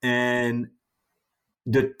 And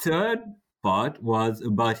the third part was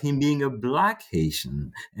about him being a Black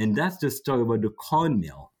Haitian. And that's the story about the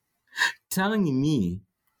cornmeal, telling me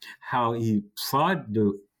how he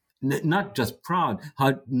not just proud,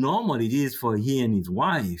 how normal it is for he and his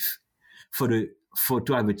wife to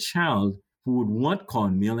have a child who would want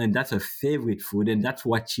cornmeal, and that's her favorite food, and that's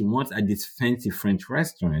what she wants at this fancy French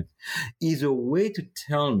restaurant, is a way to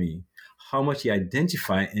tell me how much he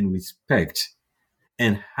identifies and respects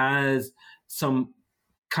and has some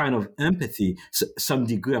kind of empathy, some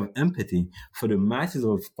degree of empathy for the masses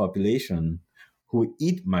of population who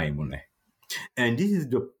eat maï moulin. And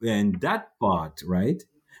that part, right?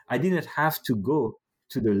 I didn't have to go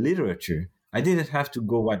to the literature. I didn't have to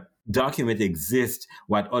go what document exists,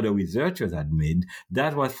 what other researchers had made.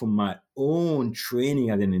 That was from my own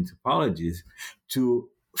training as an anthropologist to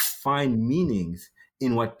find meanings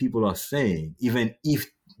in what people are saying, even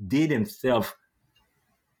if they themselves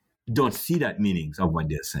don't see that meanings of what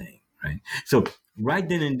they're saying, right? So right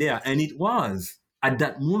then and there, and it was at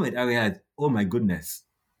that moment I realized, oh my goodness,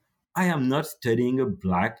 I am not studying a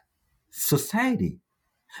Black society.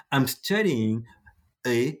 I'm studying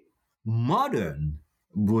a modern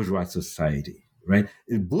bourgeois society, right?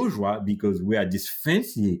 A bourgeois because we are this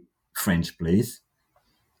fancy French place,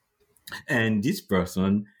 and this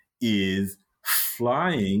person is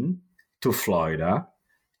flying to Florida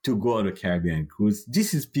to go on a Caribbean cruise.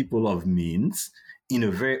 This is people of means in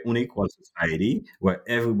a very unequal society where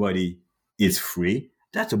everybody is free.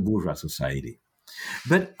 That's a bourgeois society.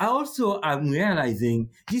 But also I'm realizing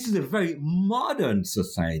this is a very modern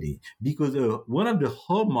society because one of the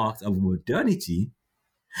hallmarks of modernity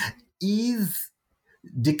is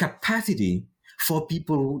the capacity for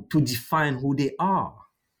people to define who they are.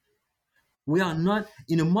 We are not,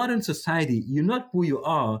 in a modern society, you're not who you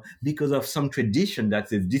are because of some tradition that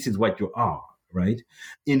says this is what you are, right?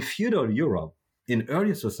 In feudal Europe, in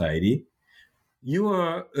early society, you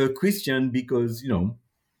are a Christian because,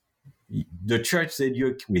 the church said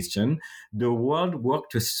you're a Christian. The world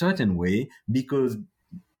worked a certain way because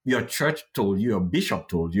your church told you, your bishop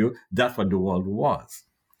told you, that's what the world was.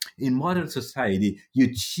 In modern society,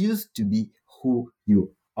 you choose to be who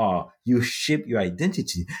you are. You shape your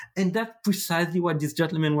identity. And that's precisely what this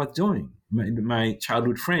gentleman was doing. My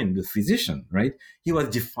childhood friend, the physician, right? He was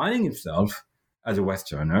defining himself as a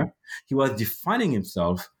Westerner. He was defining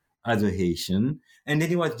himself as a Haitian. And then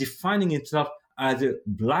he was defining himself as a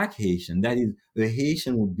Black Haitian, that is, a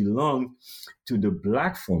Haitian who belonged to the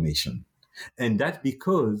Black formation. And that's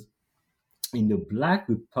because in the Black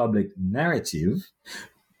Republic narrative,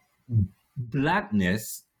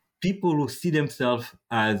 Blackness, people who see themselves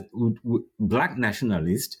as Black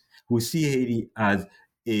nationalists, who see Haiti as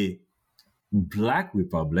a Black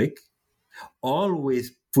republic,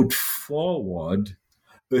 always put forward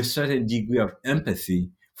a certain degree of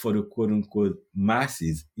empathy for the quote unquote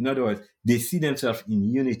masses. In other words, they see themselves in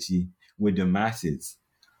unity with the masses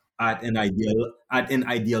at an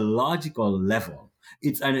ideological level.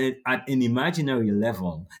 It's at an imaginary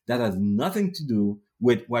level that has nothing to do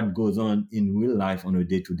with what goes on in real life on a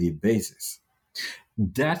day-to-day basis.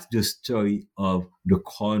 That's the story of the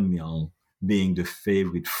cornmeal being the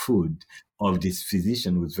favorite food of this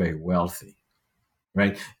physician who's very wealthy,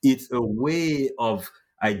 right? It's a way of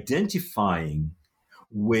identifying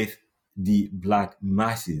with the Black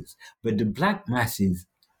masses, but the Black masses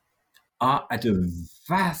are at a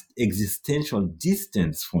vast existential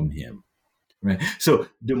distance from him, right? So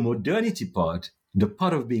the modernity part, the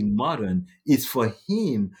part of being modern, is for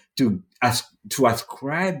him to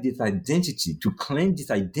ascribe this identity, to claim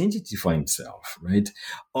this identity for himself, right?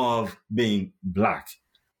 Of being Black,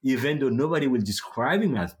 even though nobody will describe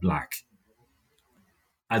him as Black,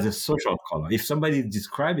 as a social color. If somebody is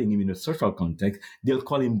describing him in a social context, they'll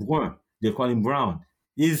call him brun, they'll call him brown.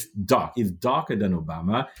 He's dark. He's darker than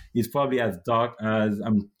Obama. He's probably as dark as,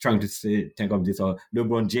 I'm trying to think of this, or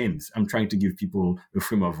LeBron James. I'm trying to give people a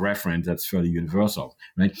frame of reference that's fairly universal,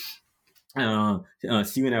 right?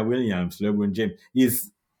 Serena Williams, LeBron James,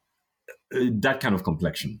 is that kind of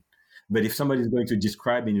complexion. But if somebody is going to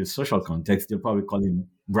describe in a social context, they'll probably call him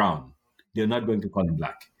brown. They're not going to call him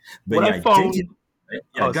Black. But What I found,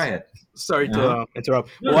 go ahead. Sorry to interrupt.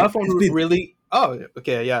 No, What I found really,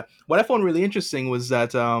 what I found really interesting was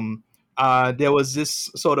that there was this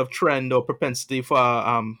sort of trend or propensity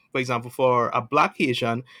for example, for a Black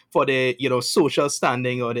Haitian, for the social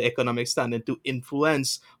standing or the economic standing to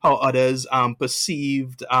influence how others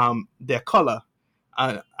perceived their color.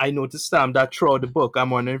 I noticed that throughout the book.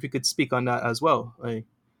 I'm wondering if you could speak on that as well. Right?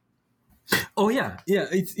 Oh yeah.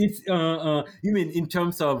 It's you mean in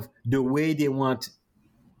terms of the way they want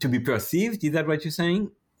to be perceived? Is that what you're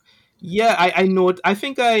saying? Yeah, I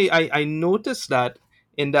think I noticed that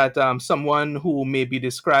in that someone who may be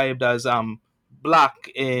described as Black,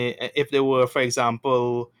 if they were, for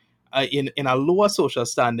example, in a lower social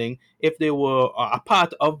standing, if they were a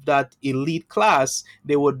part of that elite class,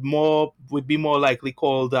 they would be more likely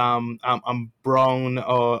called brown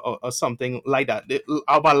or something like that,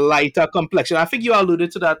 of a lighter complexion. I think you alluded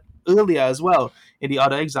to that earlier as well in the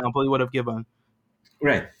other example you would have given.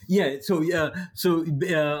 Right. Yeah. So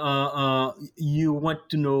you want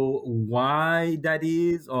to know why that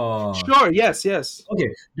is, or Sure. Yes. okay?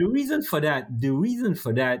 The reason for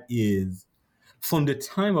that is from the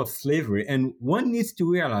time of slavery, and one needs to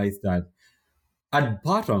realize that at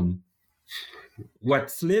bottom, what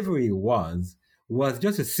slavery was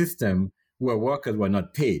just a system where workers were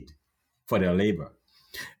not paid for their labor,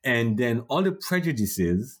 and then all the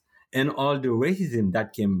prejudices and all the racism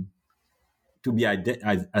that came to be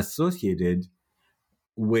associated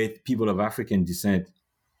with people of African descent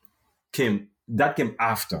came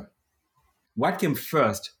after. What came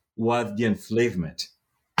first was the enslavement.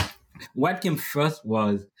 What came first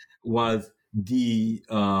was the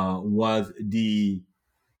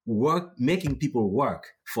work, making people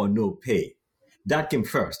work for no pay. That came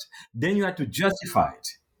first. Then you had to justify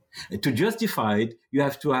it. To justify it, you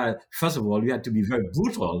have to first of all, you had to be very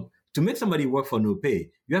brutal. To make somebody work for no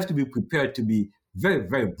pay, you have to be prepared to be very,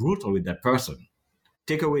 very brutal with that person.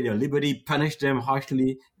 Take away their liberty, punish them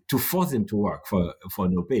harshly to force them to work for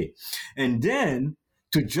no pay. And then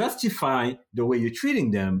to justify the way you're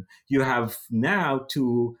treating them, you have now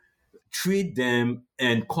to treat them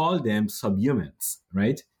and call them subhumans,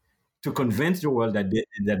 right? To convince the world that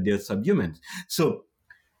they're subhumans. So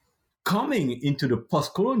coming into the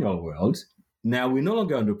post-colonial world, now we're no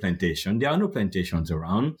longer on the plantation. There are no plantations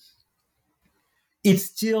around. It's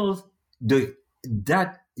still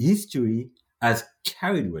that history has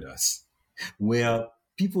carried with us, where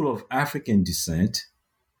people of African descent,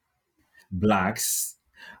 Blacks,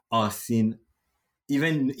 are seen,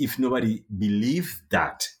 even if nobody believes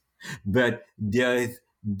that, but there is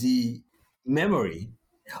the memory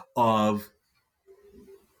of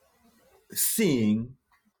seeing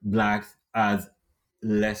Blacks as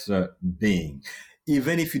lesser being.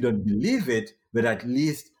 Even if you don't believe it, but at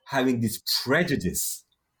least having this prejudice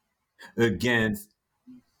against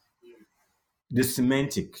the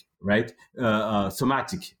semantic, right?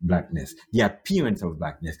 Somatic Blackness, the appearance of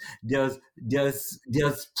Blackness. There's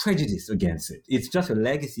prejudice against it. It's just a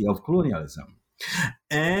legacy of colonialism.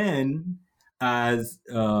 And as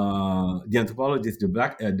the anthropologist,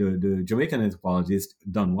 the Jamaican anthropologist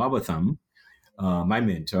Don Wabotham, my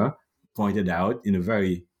mentor, pointed out in a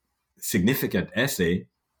very significant essay,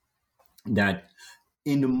 that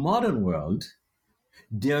in the modern world,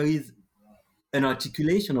 there is an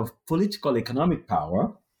articulation of political economic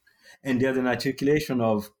power, and there's an articulation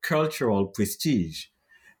of cultural prestige.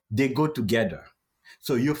 They go together.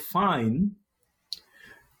 So you find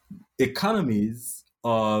economies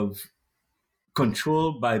of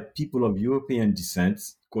controlled by people of European descent,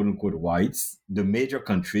 quote unquote whites, the major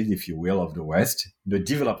countries, if you will, of the West, the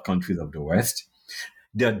developed countries of the West.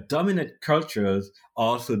 Their dominant cultures are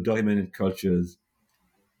also dominant cultures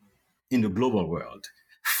in the global world.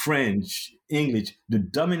 French, English, the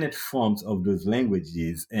dominant forms of those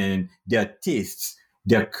languages and their tastes,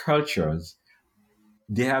 their cultures,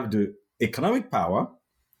 they have the economic power,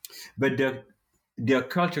 but their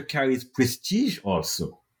culture carries prestige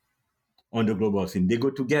also on the global scene. They go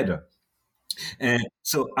together. And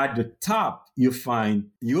so at the top, you find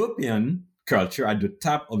European culture at the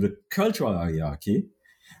top of the cultural hierarchy,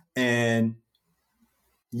 and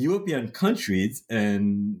European countries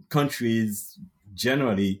and countries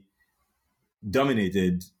generally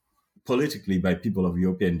dominated politically by people of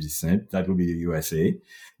European descent, that would be the USA,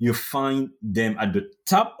 you find them at the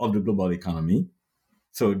top of the global economy.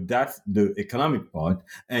 So that's the economic part.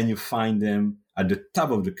 And you find them at the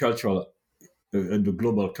top of the the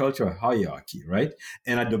global cultural hierarchy, right?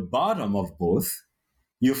 And at the bottom of both,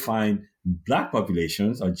 you find Black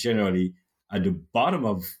populations are generally at the bottom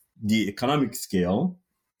of the economic scale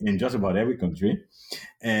in just about every country,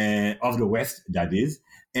 of the West, that is,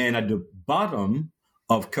 and at the bottom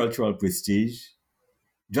of cultural prestige,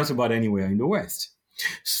 just about anywhere in the West.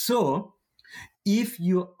 So if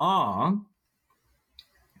you are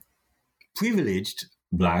privileged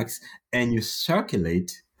Blacks and you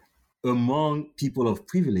circulate among people of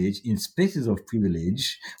privilege in spaces of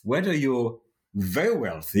privilege, whether you're very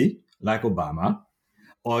wealthy, like Obama,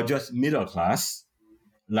 or just middle class,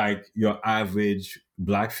 like your average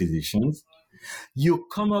Black physicians, you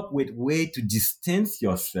come up with way to distance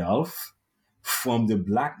yourself from the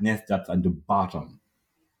Blackness that's at the bottom.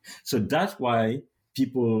 So that's why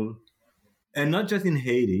people, and not just in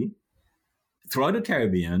Haiti, throughout the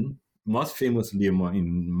Caribbean, most famously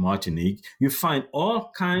in Martinique, you find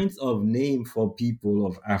all kinds of names for people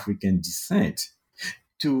of African descent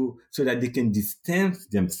so that they can distance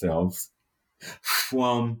themselves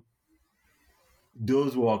from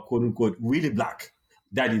those who are quote unquote really Black.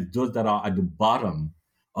 That is, those that are at the bottom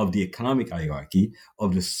of the economic hierarchy,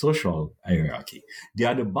 of the social hierarchy. They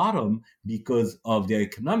are at the bottom because of their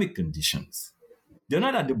economic conditions. They're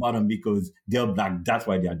not at the bottom because they're Black, that's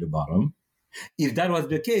why they're at the bottom. If that was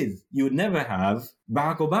the case, you would never have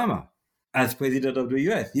Barack Obama as president of the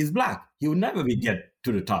US. He's Black. He would never get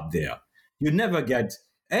to the top there. You'd never get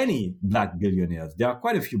any Black billionaires. There are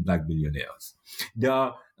quite a few Black billionaires.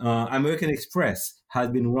 American Express has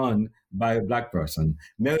been run by a Black person.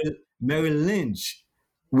 Merrill Lynch,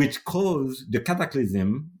 which caused the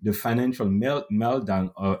cataclysm, the financial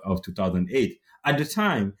meltdown of 2008. At the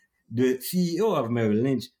time, the CEO of Merrill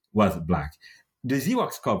Lynch was Black. The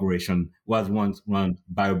Xerox Corporation was once run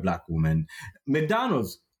by a Black woman.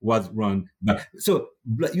 McDonald's was run by... So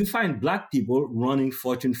you find Black people running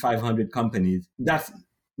Fortune 500 companies. That's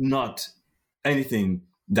not anything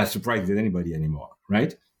that surprises anybody anymore,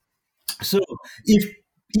 right? So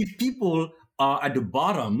if people are at the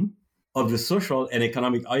bottom of the social and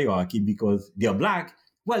economic hierarchy because they're Black,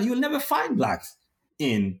 well, you'll never find Blacks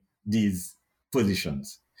in these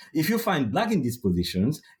positions. If you find Black in these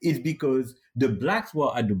positions, it's because the Blacks who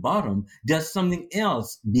are at the bottom, there's something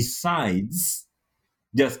else besides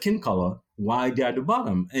their skin color why they're at the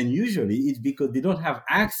bottom. And usually it's because they don't have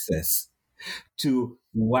access to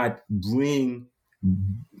what bring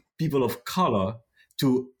people of color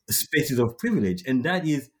to spaces of privilege. And that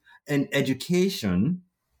is an education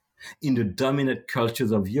in the dominant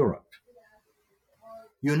cultures of Europe.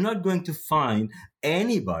 You're not going to find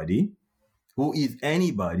anybody who is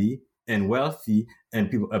anybody and wealthy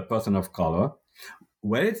and a person of color,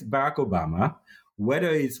 whether it's Barack Obama, whether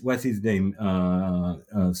it's, what's his name,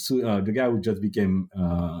 the guy who just became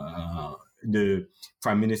the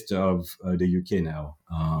Prime Minister of the UK now,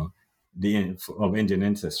 of Indian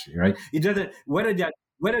ancestry, right? It doesn't, whether they're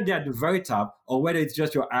at the very top or whether it's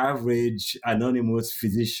just your average anonymous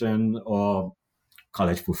physician or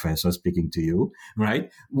college professor speaking to you, right?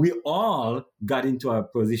 We all got into our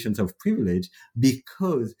positions of privilege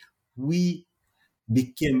because we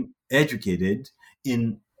became educated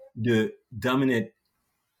in the dominant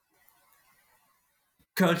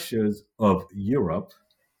cultures of Europe.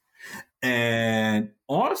 And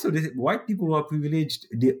also, the white people who are privileged,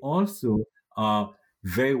 they also are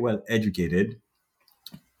very well educated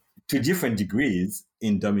to different degrees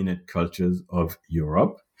in dominant cultures of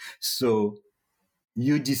Europe. So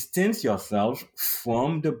you distance yourself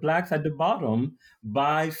from the blacks at the bottom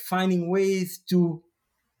by finding ways to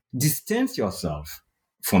distance yourself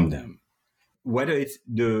from them. Whether it's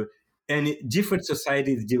and different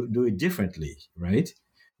societies do it differently, right?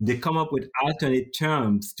 They come up with alternate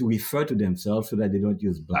terms to refer to themselves so that they don't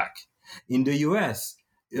use black. In the US,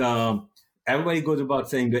 everybody goes about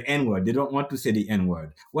saying the N word. They don't want to say the N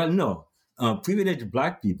word. Well, no. Privileged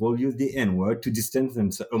black people use the N word to distance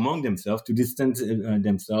themselves among themselves, to distance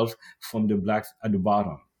themselves from the blacks at the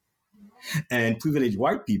bottom. And privileged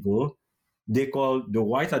white people, they call the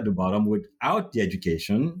whites at the bottom without the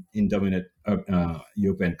education in dominant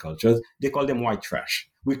European cultures, they call them white trash.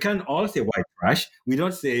 We can all say white trash. We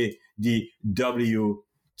don't say the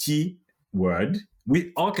WT word.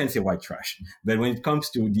 We all can say white trash. But when it comes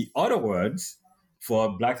to the other words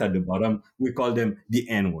for blacks at the bottom, we call them the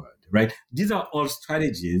N word, right? These are all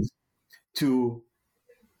strategies to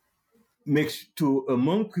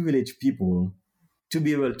among privileged people to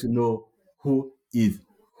be able to know who is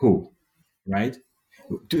who, right?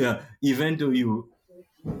 Even though you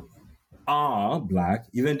are black,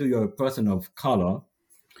 even though you're a person of color,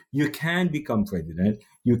 you can become president,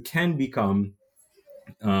 you can become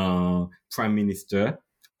prime minister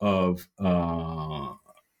of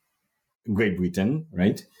Great Britain,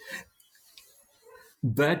 right?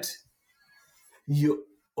 But you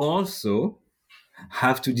also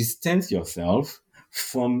have to distance yourself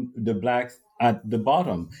from the blacks at the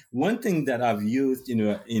bottom. One thing that I've used in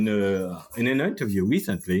an interview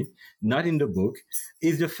recently, not in the book,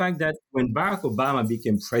 is the fact that when Barack Obama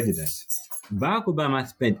became president, Barack Obama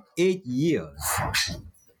spent 8 years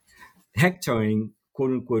hectoring,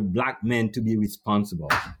 quote unquote, black men to be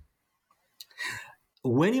responsible.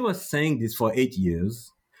 When he was saying this for 8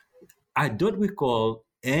 years, I don't recall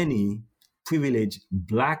any privileged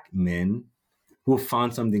black men who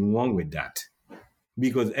found something wrong with that,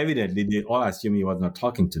 because evidently they all assumed he was not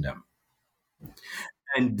talking to them.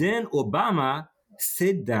 And then Obama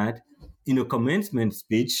said that in a commencement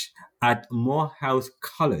speech at Morehouse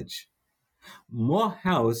College.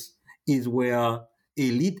 Morehouse is where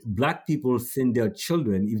elite black people send their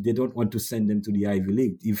children if they don't want to send them to the Ivy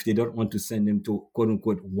League, if they don't want to send them to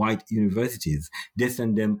quote-unquote white universities. They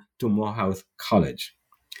send them to Morehouse College.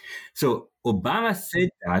 So Obama said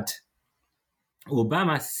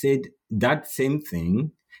that same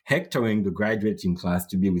thing, hectoring the graduating class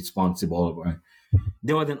to be responsible.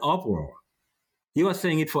 There was an uproar. He was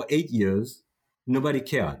saying it for 8 years. Nobody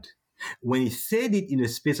cared. When he said it in a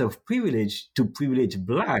space of privilege to privileged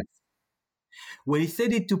blacks,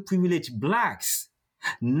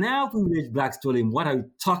 now privileged blacks told him, "What are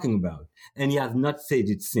you talking about?" And he has not said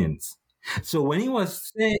it since. So when he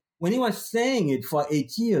was saying it for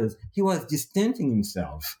 8 years, he was distancing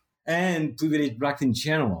himself and privileged blacks in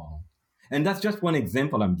general. And that's just one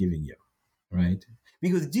example I'm giving you, right?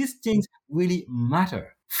 Because these things really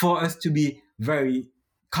matter for us to be very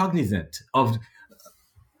cognizant of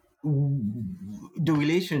the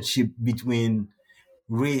relationship between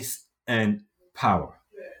race and power.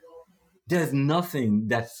 There's nothing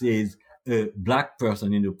that says a black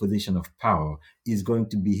person in a position of power is going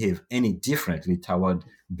to behave any differently toward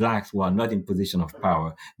blacks who are not in position of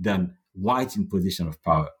power than whites in position of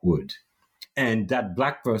power would. And that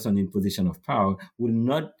black person in position of power will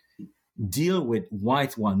not deal with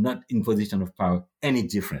whites who are not in position of power any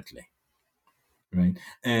differently, right?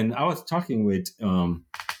 And I was talking with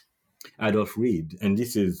Adolph Reed, and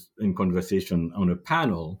this is in conversation on a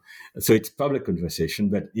panel, so it's public conversation,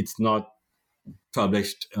 but it's not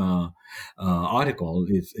published article.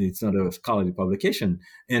 It's not a scholarly publication.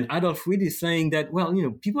 And Adolph Reed is saying that, well,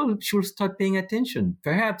 people should start paying attention.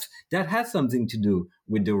 Perhaps that has something to do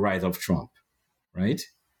with the rise of Trump, right?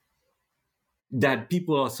 That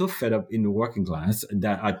people are so fed up in the working class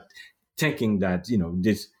that are thinking that,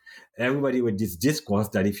 this everybody with this discourse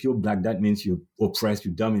that if you're black, that means you're oppressed,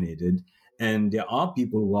 you're dominated. And there are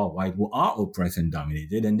people who are white who are oppressed and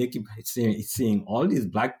dominated, and they keep seeing all these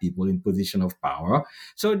black people in position of power.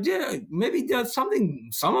 So maybe there's something,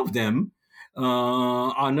 some of them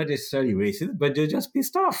are not necessarily racist, but they're just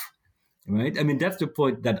pissed off, right? I mean, that's the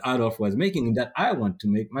point that Adolph was making and that I want to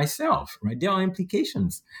make myself, right? There are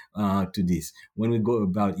implications to this when we go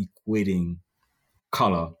about equating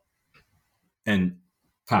color and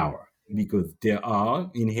power, because there are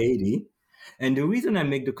in Haiti. And the reason I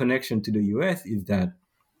make the connection to the US is that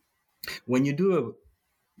when you do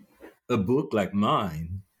a book like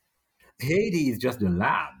mine, Haiti is just the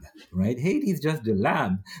lab, right? Haiti is just the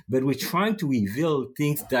lab, but we're trying to reveal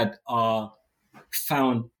things that are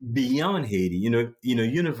found beyond Haiti, in a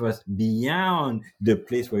universe beyond the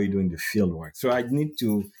place where you're doing the field work. So I need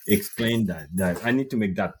to explain that I need to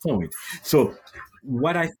make that point. So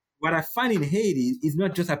what I find in Haiti is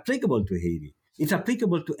not just applicable to Haiti. It's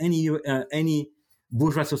applicable to any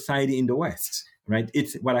bourgeois society in the West, right?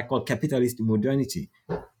 It's what I call capitalist modernity,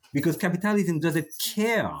 because capitalism doesn't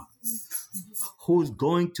care who's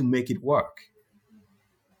going to make it work.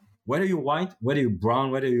 Whether you're white, whether you're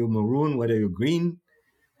brown, whether you're maroon, whether you're green,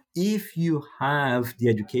 if you have the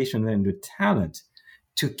education and the talent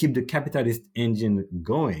to keep the capitalist engine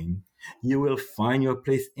going, you will find your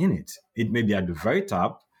place in it. It may be at the very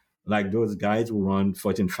top, like those guys who run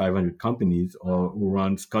Fortune 500 companies or who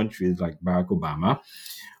runs countries like Barack Obama,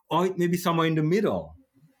 or it may be somewhere in the middle,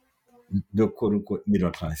 the quote-unquote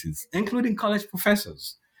middle classes, including college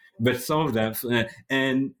professors. But some of them,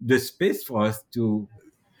 and the space for us to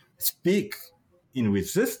speak in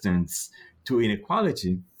resistance to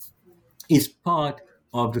inequality is part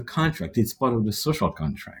of the contract. It's part of the social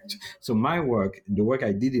contract. So my work, the work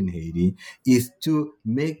I did in Haiti, is to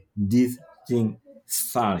make this thing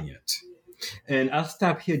salient. And I'll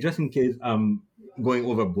stop here just in case I'm going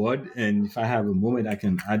overboard. And if I have a moment, I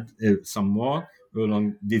can add some more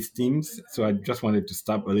along these themes. So I just wanted to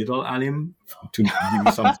stop a little, Alim, to give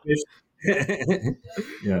you some space.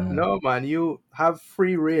 Yeah. No, man, you have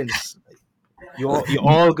free reins. You're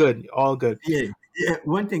all good. You're all good. Yeah.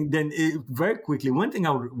 One thing, then very quickly, one thing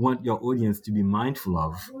I would want your audience to be mindful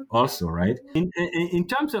of also, right? In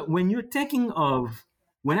terms of when you're thinking of,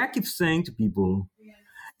 when I keep saying to people,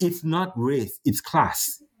 it's not race, it's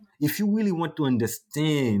class. If you really want to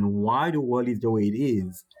understand why the world is the way it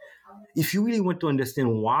is, if you really want to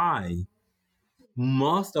understand why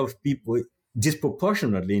most of people,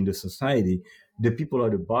 disproportionately in the society, the people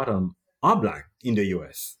at the bottom are Black in the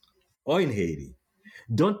US or in Haiti,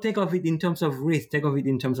 don't think of it in terms of race, think of it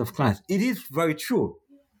in terms of class. It is very true.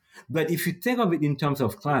 But if you think of it in terms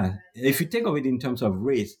of class, if you think of it in terms of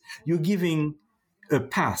race, you're giving a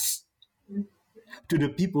pass to the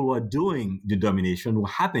people who are doing the domination, who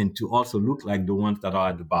happen to also look like the ones that are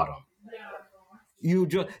at the bottom. You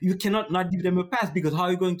cannot not give them a pass, because how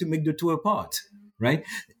are you going to make the two apart, right?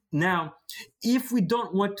 Now, if we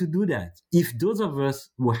don't want to do that, if those of us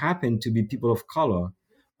who happen to be people of color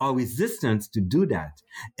are resistant to do that,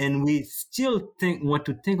 and we still want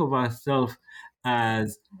to think of ourselves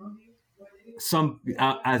as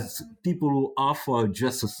as people who are for a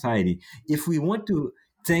just society, if we want to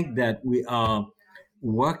think that we are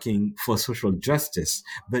working for social justice,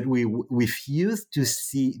 but we refuse to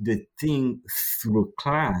see the thing through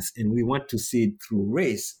class and we want to see it through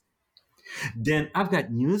race, then I've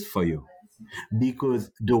got news for you,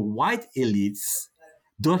 because the white elites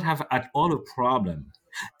don't have at all a problem.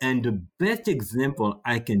 And the best example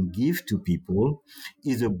I can give to people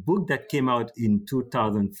is a book that came out in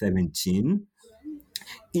 2017.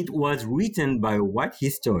 It was written by a white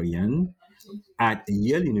historian at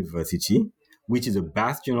Yale University, which is a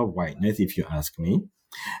bastion of whiteness, if you ask me.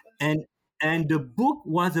 And the book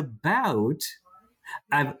was about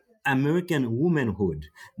American womanhood,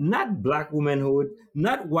 not Black womanhood,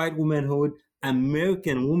 not white womanhood,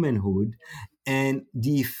 American womanhood, and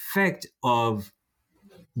the effect of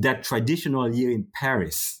that traditional year in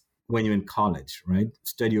Paris when you're in college, right?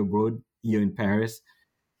 Study abroad, year in Paris.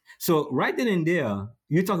 So right then and there,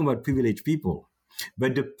 you're talking about privileged people.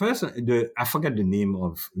 But I forgot the name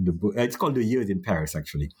of the book. It's called The Years in Paris,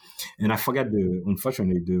 actually. And I forgot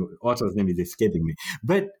unfortunately, the author's name is escaping me.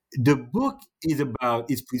 But the book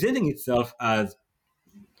is presenting itself as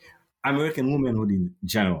American womanhood in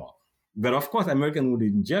general. But of course, American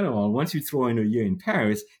womanhood in general, once you throw in A Year in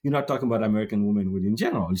Paris, you're not talking about American womanhood in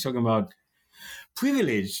general. You're talking about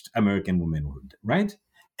privileged American womanhood, right?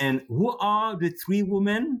 And who are the three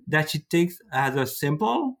women that she takes as a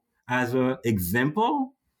sample, as an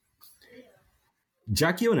example?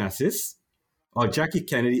 Jackie Onassis, or Jackie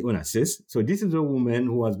Kennedy Onassis. So this is a woman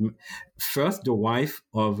who was first the wife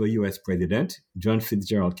of a U.S. president, John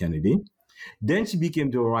Fitzgerald Kennedy. Then she became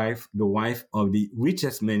the wife of the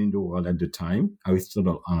richest man in the world at the time,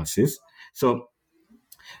 Aristotle Onassis. So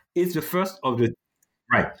it's the first of the,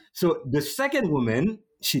 right. So the second woman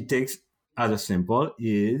she takes as a sample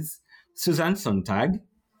is Susan Sontag,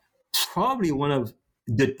 probably one of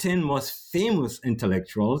the 10 most famous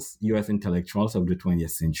intellectuals, U.S. intellectuals of the 20th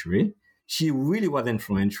century. She really was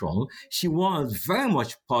influential. She was very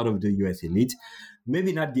much part of the U.S. elite,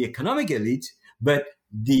 maybe not the economic elite, but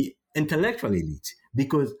the intellectual elite,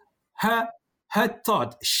 because her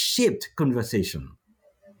thought shaped conversation.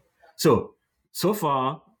 So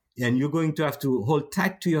far, and you're going to have to hold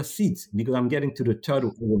tight to your seats because I'm getting to the third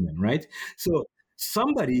woman, right? So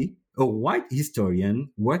somebody, a white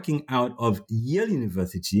historian working out of Yale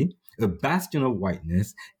University, a bastion of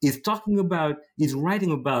whiteness, is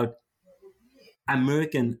writing about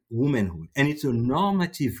American womanhood, and it's a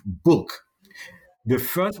normative book. The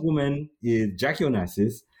first woman is Jackie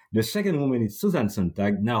Onassis. The second woman is Susan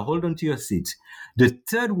Sontag. Now hold on to your seats. The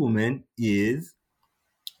third woman is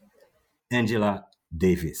Angela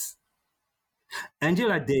Davis.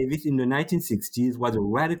 Angela Davis in the 1960s was a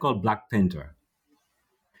radical Black Panther.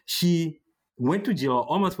 She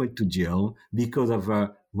almost went to jail because of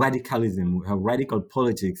her radicalism, her radical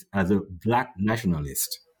politics as a Black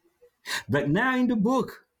nationalist. But now in the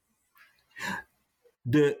book,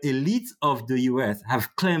 the elites of the US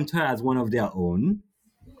have claimed her as one of their own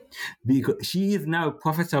because she is now a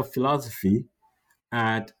professor of philosophy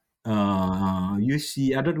at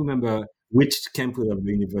UC, I don't remember which campus of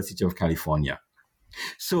the University of California.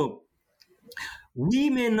 So we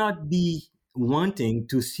may not be wanting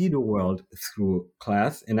to see the world through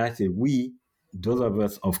class, and I say we, those of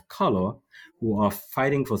us of color who are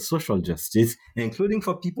fighting for social justice, including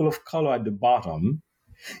for people of color at the bottom,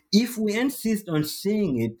 if we insist on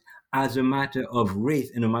seeing it as a matter of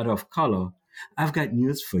race and a matter of color, I've got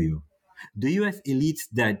news for you. The US elites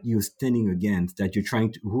that you're standing against,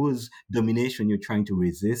 whose domination you're trying to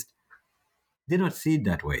resist, they don't see it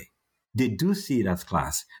that way. They do see it as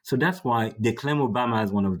class. So that's why they claim Obama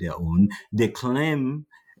as one of their own. They claim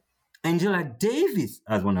Angela Davis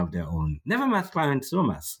as one of their own. Never mind Clarence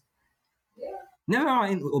Thomas. Never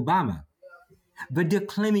mind Obama. But they're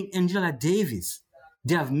claiming Angela Davis.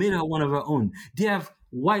 They have made her one of her own. They have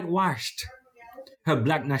whitewashed her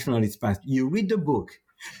Black nationalist past. You read the book.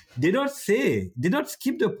 They don't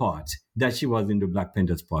skip the part that she was in the Black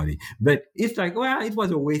Panthers Party. But it's like, well, it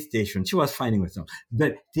was a way station. She was fighting herself.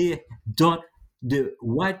 But the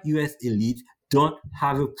white US elite don't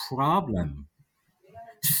have a problem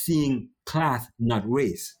seeing class, not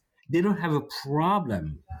race. They don't have a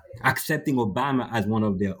problem accepting Obama as one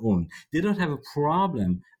of their own. They don't have a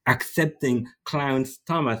problem accepting Clarence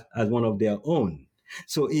Thomas as one of their own.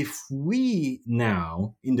 So if we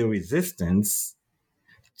now, in the resistance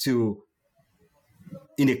to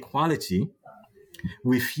inequality,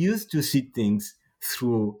 refuse to see things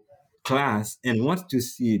through class and want to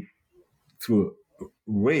see it through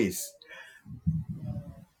race,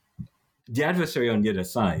 the adversary on the other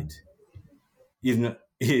side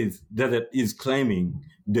is claiming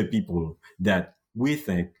the people that we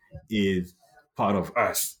think is part of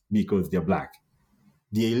us because they're Black.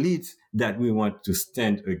 The elites that we want to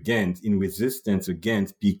stand against, in resistance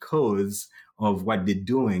against, because of what they're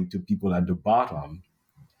doing to people at the bottom,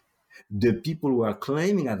 the people who are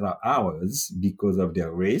claiming as ours because of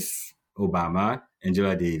their race, Obama,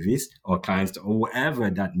 Angela Davis, or Clarence, or whoever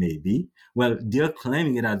that may be, well, they're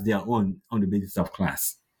claiming it as their own on the basis of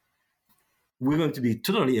class. We're going to be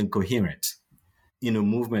totally incoherent in a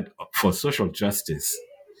movement for social justice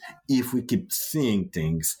if we keep seeing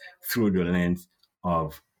things through the lens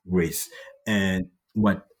of race. And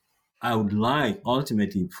what I would like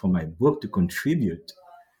ultimately for my book to contribute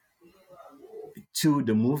to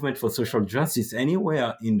the movement for social justice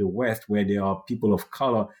anywhere in the West where there are people of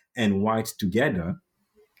color and whites together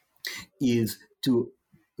is to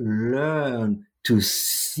learn to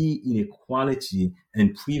see inequality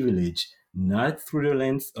and privilege not through the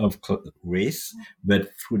lens of race, but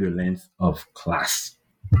through the lens of class.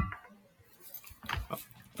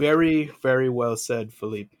 Very, very well said,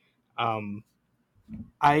 Philippe.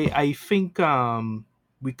 I think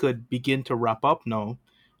we could begin to wrap up now,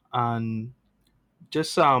 and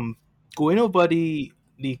just going over the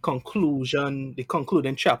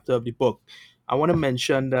concluding chapter of the book. I want to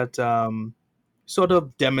mention that sort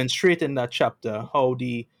of demonstrate in that chapter how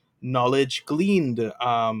the knowledge gleaned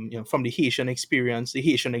from the Haitian experience, the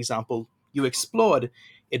Haitian example you explored,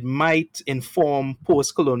 it might inform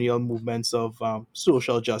post-colonial movements of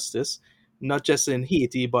social justice, not just in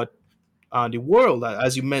Haiti but the world,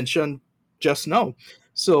 as you mentioned just now.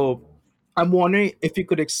 So I'm wondering if you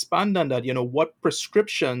could expand on that. What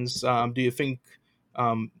prescriptions do you think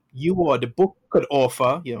you or the book could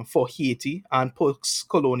offer, for Haiti and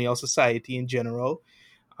post-colonial society in general?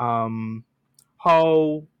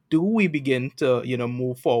 How do we begin to,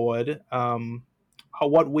 move forward?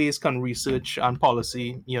 What ways can research and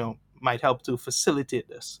policy, might help to facilitate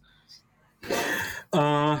this?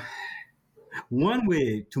 One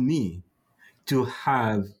way, to me, to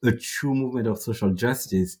have a true movement of social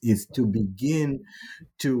justice is to begin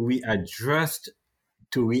to readjust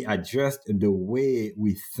the way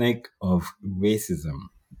we think of racism.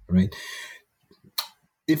 right?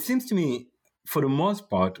 It seems to me, for the most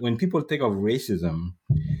part, when people think of racism,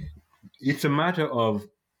 it's a matter of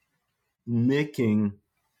making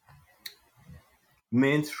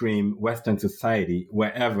mainstream Western society,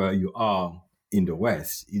 wherever you are in the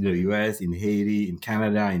West, in the US, in Haiti, in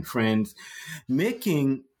Canada, in France,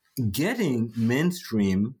 getting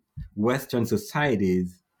mainstream Western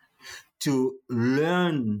societies to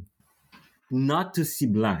learn not to see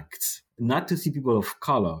blacks, not to see people of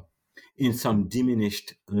color in some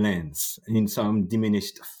diminished lens, in some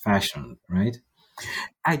diminished fashion, right?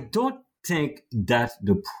 I don't think that's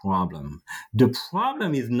the problem. The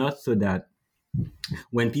problem is not so that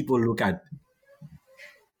when people look at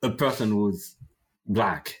a person who's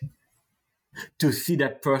black, to see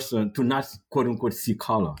that person, to not quote unquote see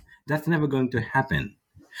color. That's never going to happen,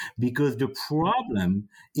 because the problem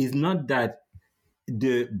is not that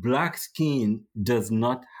the black skin does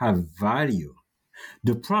not have value.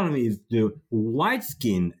 The problem is the white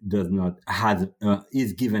skin does not has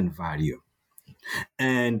is given value,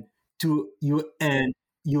 and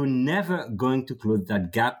you're never going to close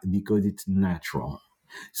that gap because it's natural.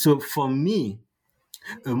 So for me,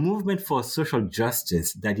 a movement for social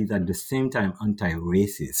justice that is at the same time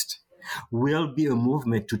anti-racist will be a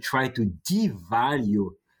movement to try to devalue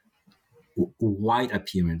white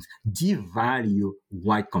appearance, devalue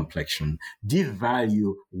white complexion,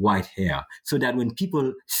 devalue white hair, so that when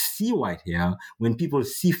people see white hair, when people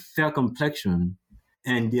see fair complexion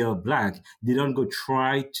and they are black, they don't go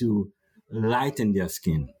try to lighten their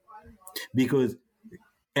skin. Because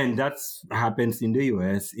and that happens in the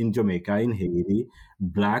US, in Jamaica, in Haiti,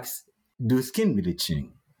 blacks do skin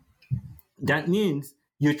bleaching. That means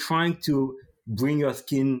you're trying to bring your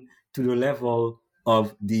skin to the level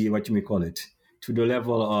of the, what you may call it, to the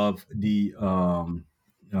level of the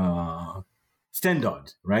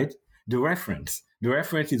standard, right? The reference. The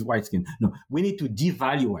reference is white skin. No, we need to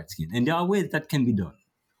devalue white skin. And there are ways that can be done,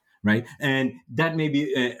 right? And that may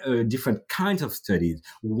be different kinds of studies.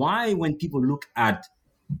 Why, when people look at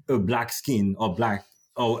a black skin or a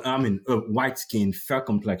white skin, fair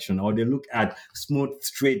complexion, or they look at smooth,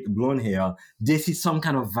 straight, blonde hair, they see some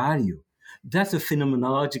kind of value. That's a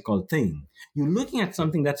phenomenological thing. You're looking at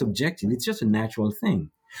something that's objective. It's just a natural thing.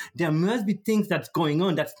 There must be things that's going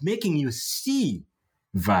on that's making you see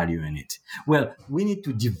value in it. Well, we need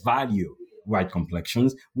to devalue white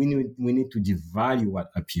complexions. We need to devalue white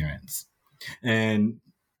appearance. And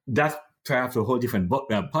that's perhaps a whole different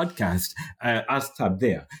podcast. I'll stop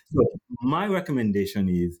there. So my recommendation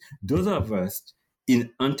is those of us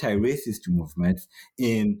in anti-racist movements,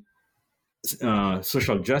 in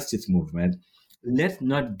social justice movement, let's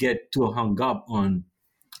not get too hung up on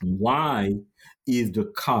why is the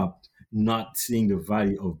cop not seeing the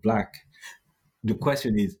value of black. The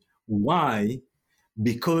question is why,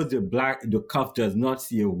 because the cop does not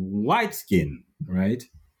see a white skin, right?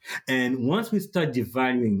 And once we start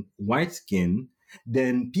devaluing white skin,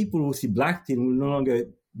 then people who see black skin will no longer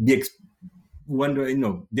be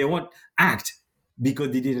wondering, they won't act because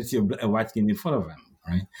they didn't see a white skin in front of them,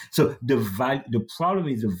 right? So the problem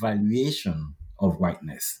is the valuation of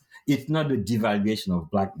whiteness. It's not the devaluation of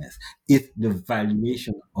blackness. It's the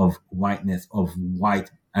valuation of whiteness, of white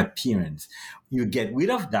appearance. You get rid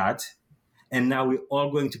of that, and now we're all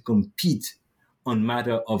going to compete on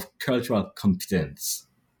matter of cultural competence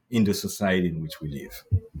in the society in which we live.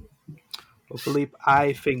 Well, Philippe,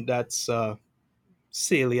 I think that's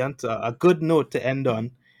salient, a good note to end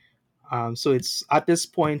on. So it's at this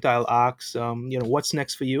point I'll ask, what's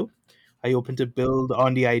next for you? Are you open to build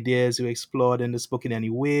on the ideas you explored in this book in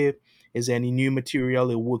any way? Is there any new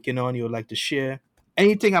material you're working on you would like to share?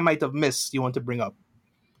 Anything I might have missed you want to bring up?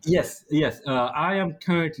 Yes. I am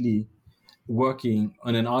currently working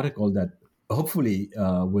on an article that hopefully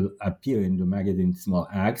will appear in the magazine Small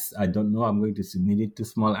Axe. I don't know. I'm going to submit it to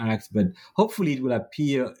Small Axe, but hopefully it will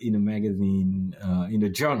appear in a magazine, in a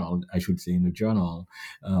journal, I should say, in a journal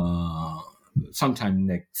sometime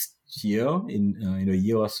next year, in a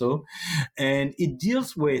year or so. And it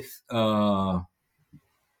deals with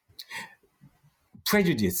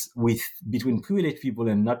prejudice between privileged people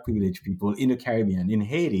and not privileged people in the Caribbean, in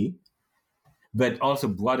Haiti, but also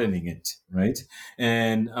broadening it, right?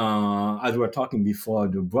 And as we were talking before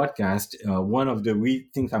the broadcast, one of the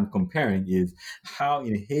things I'm comparing is how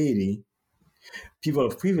in Haiti, people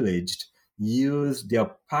of privileged use their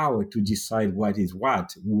power to decide what is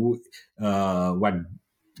what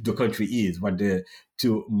the country is,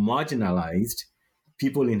 to marginalized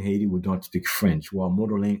people in Haiti who don't speak French, who are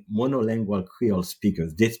monolingual Creole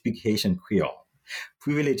speakers. They speak Haitian Creole.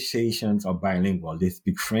 Privileged Haitians are bilingual. They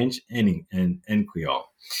speak French and Creole.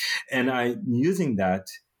 And I'm using that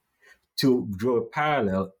to draw a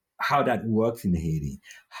parallel how that works in Haiti,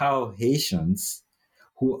 how Haitians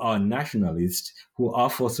who are nationalists, who are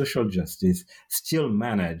for social justice, still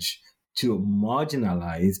manage to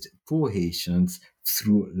marginalize poor Haitians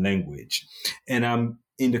through language. And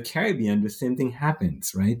in the Caribbean, the same thing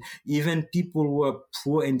happens, right? Even people who are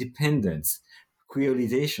pro-independence,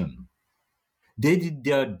 creolization, they did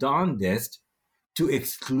their darndest to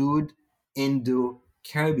exclude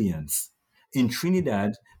Indo-Caribbeans. In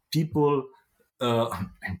Trinidad, people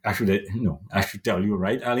I should tell you,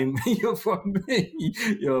 right, Alim? You're from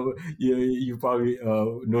you probably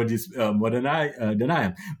know this more than I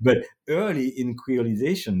am. But early in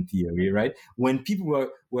creolization theory, right, when people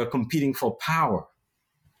were competing for power,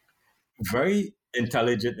 very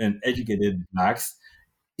intelligent and educated blacks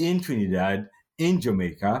in Trinidad, in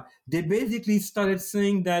Jamaica, they basically started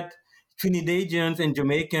saying that Trinidadians and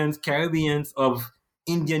Jamaicans, Caribbeans of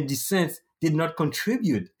Indian descent did not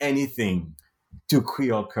contribute anything to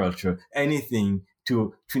Creole culture, anything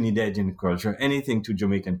to Trinidadian culture, anything to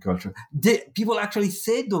Jamaican culture. People actually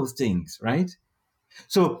say those things, right?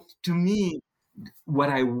 So to me, what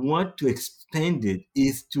I want to expand it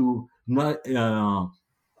is to not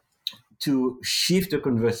to shift the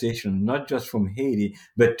conversation, not just from Haiti,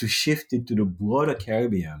 but to shift it to the broader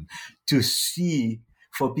Caribbean, to see,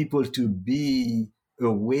 for people to be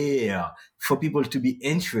aware, for people to be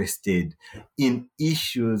interested in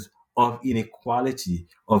issues of inequality,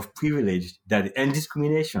 of privilege and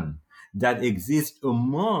discrimination that exist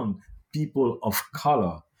among people of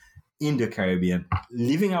color in the Caribbean,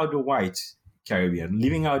 leaving out the white Caribbean,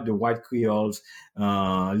 leaving out the white Creoles,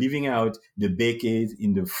 leaving out the Békés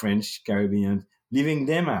in the French Caribbean, leaving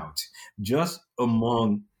them out, just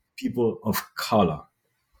among people of color.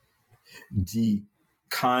 The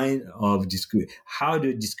kind of how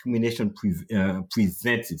the discrimination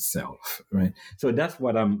presents itself, right? So that's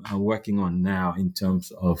what I'm working on now in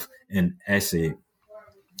terms of an essay.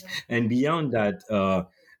 And beyond that,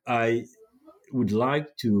 I would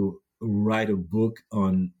like to write a book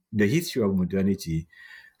on the history of modernity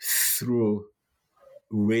through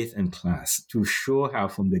race and class, to show how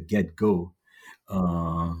from the get-go,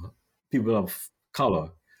 people of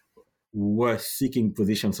color were seeking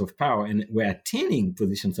positions of power and were attaining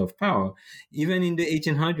positions of power, even in the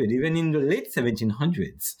 1800s, even in the late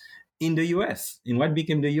 1700s, in the U.S., in what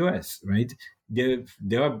became the U.S., right?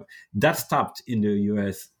 That stopped in the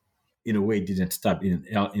U.S. in a way. It didn't stop in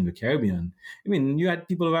the Caribbean. I mean, you had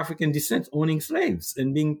people of African descent owning slaves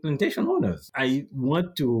and being plantation owners. I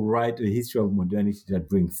want to write a history of modernity that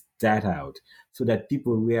brings that out, so that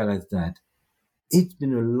people realize that it's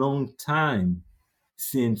been a long time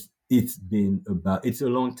since it's been about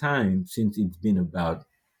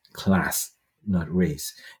class, not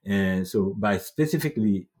race. And so by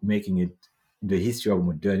specifically making it the history of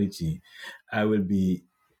modernity,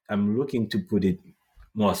 I'm looking to put it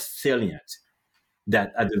more salient,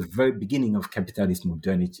 that at the very beginning of capitalist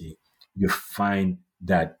modernity, you find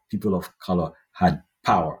that people of color had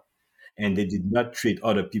power, and they did not treat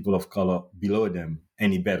other people of color below them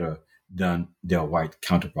any better than their white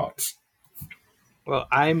counterparts. Well,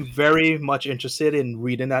 I'm very much interested in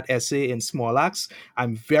reading that essay in Small Axe.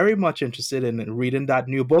 I'm very much interested in reading that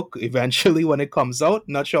new book eventually when it comes out.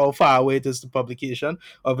 Not sure how far away it is to publication,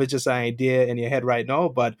 or if it's just an idea in your head right now.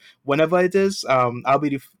 But whenever it is, I'll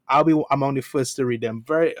be among the first to read them.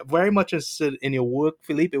 Very, very much interested in your work,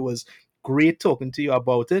 Philippe. It was great talking to you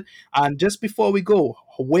about it. And just before we go,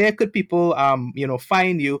 where could people,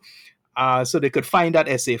 find you, so they could find that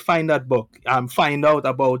essay, find that book, find out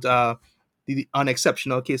about the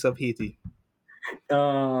unexceptional case of Haiti?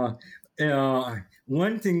 One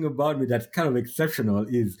thing about me that's kind of exceptional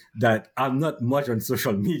is that I'm not much on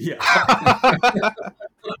social media.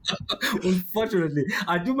 Unfortunately,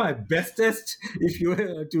 I do my bestest. If you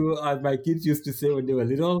were to, as my kids used to say when they were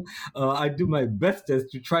little, I do my bestest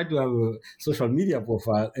to try to have a social media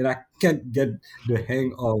profile, and I can't get the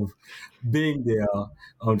hang of being there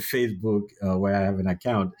on Facebook where I have an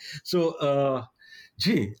account. So,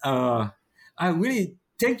 I really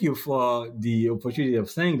thank you for the opportunity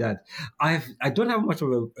of saying that. I don't have much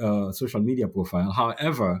of a social media profile.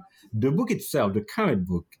 However, the book itself, the current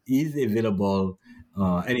book, is available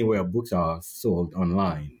anywhere books are sold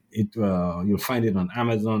online. You'll find it on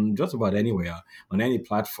Amazon, just about anywhere, on any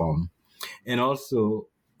platform, and also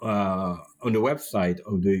on the website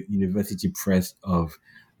of the University Press of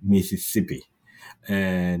Mississippi.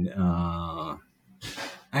 And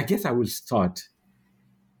I guess I will start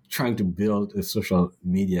trying to build a social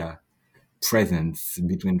media presence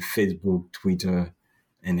between Facebook, Twitter,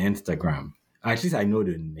 and Instagram. At least I know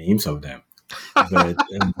the names of them. But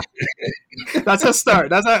That's a start.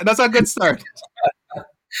 That's a good start.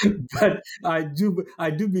 but I do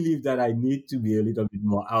believe that I need to be a little bit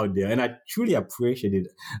more out there, and I truly appreciated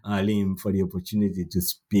Alim for the opportunity to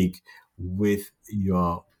speak with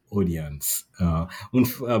your audience.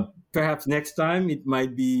 Perhaps next time it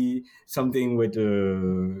might be something with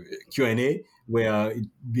a Q&A where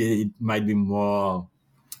it might be more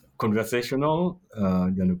conversational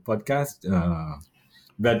than a podcast.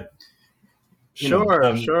 But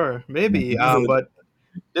Sure, maybe. so But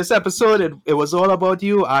this episode, it was all about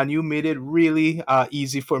you, and you made it really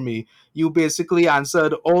easy for me. You basically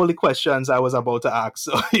answered all the questions I was about to ask.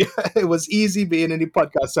 So it was easy being in the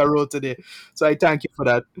podcast I wrote today. So I thank you for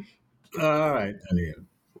that. all right, Alim.